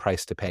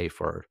price to pay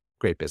for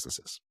great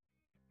businesses.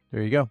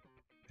 There you go.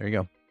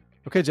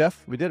 Okay,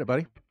 Jeff, we did it,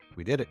 buddy.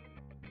 We did it.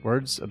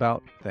 Words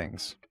about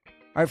things.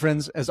 All right,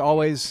 friends, as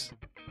always,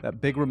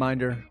 that big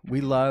reminder, we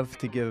love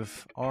to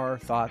give our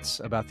thoughts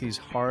about these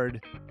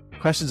hard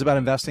questions about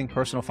investing,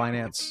 personal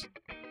finance,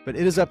 but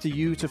it is up to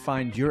you to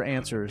find your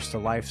answers to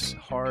life's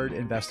hard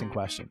investing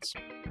questions.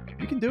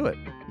 You can do it,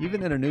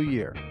 even in a new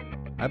year.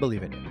 I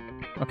believe in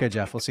you. Okay,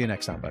 Jeff, we'll see you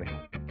next time, buddy.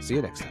 See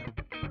you next time.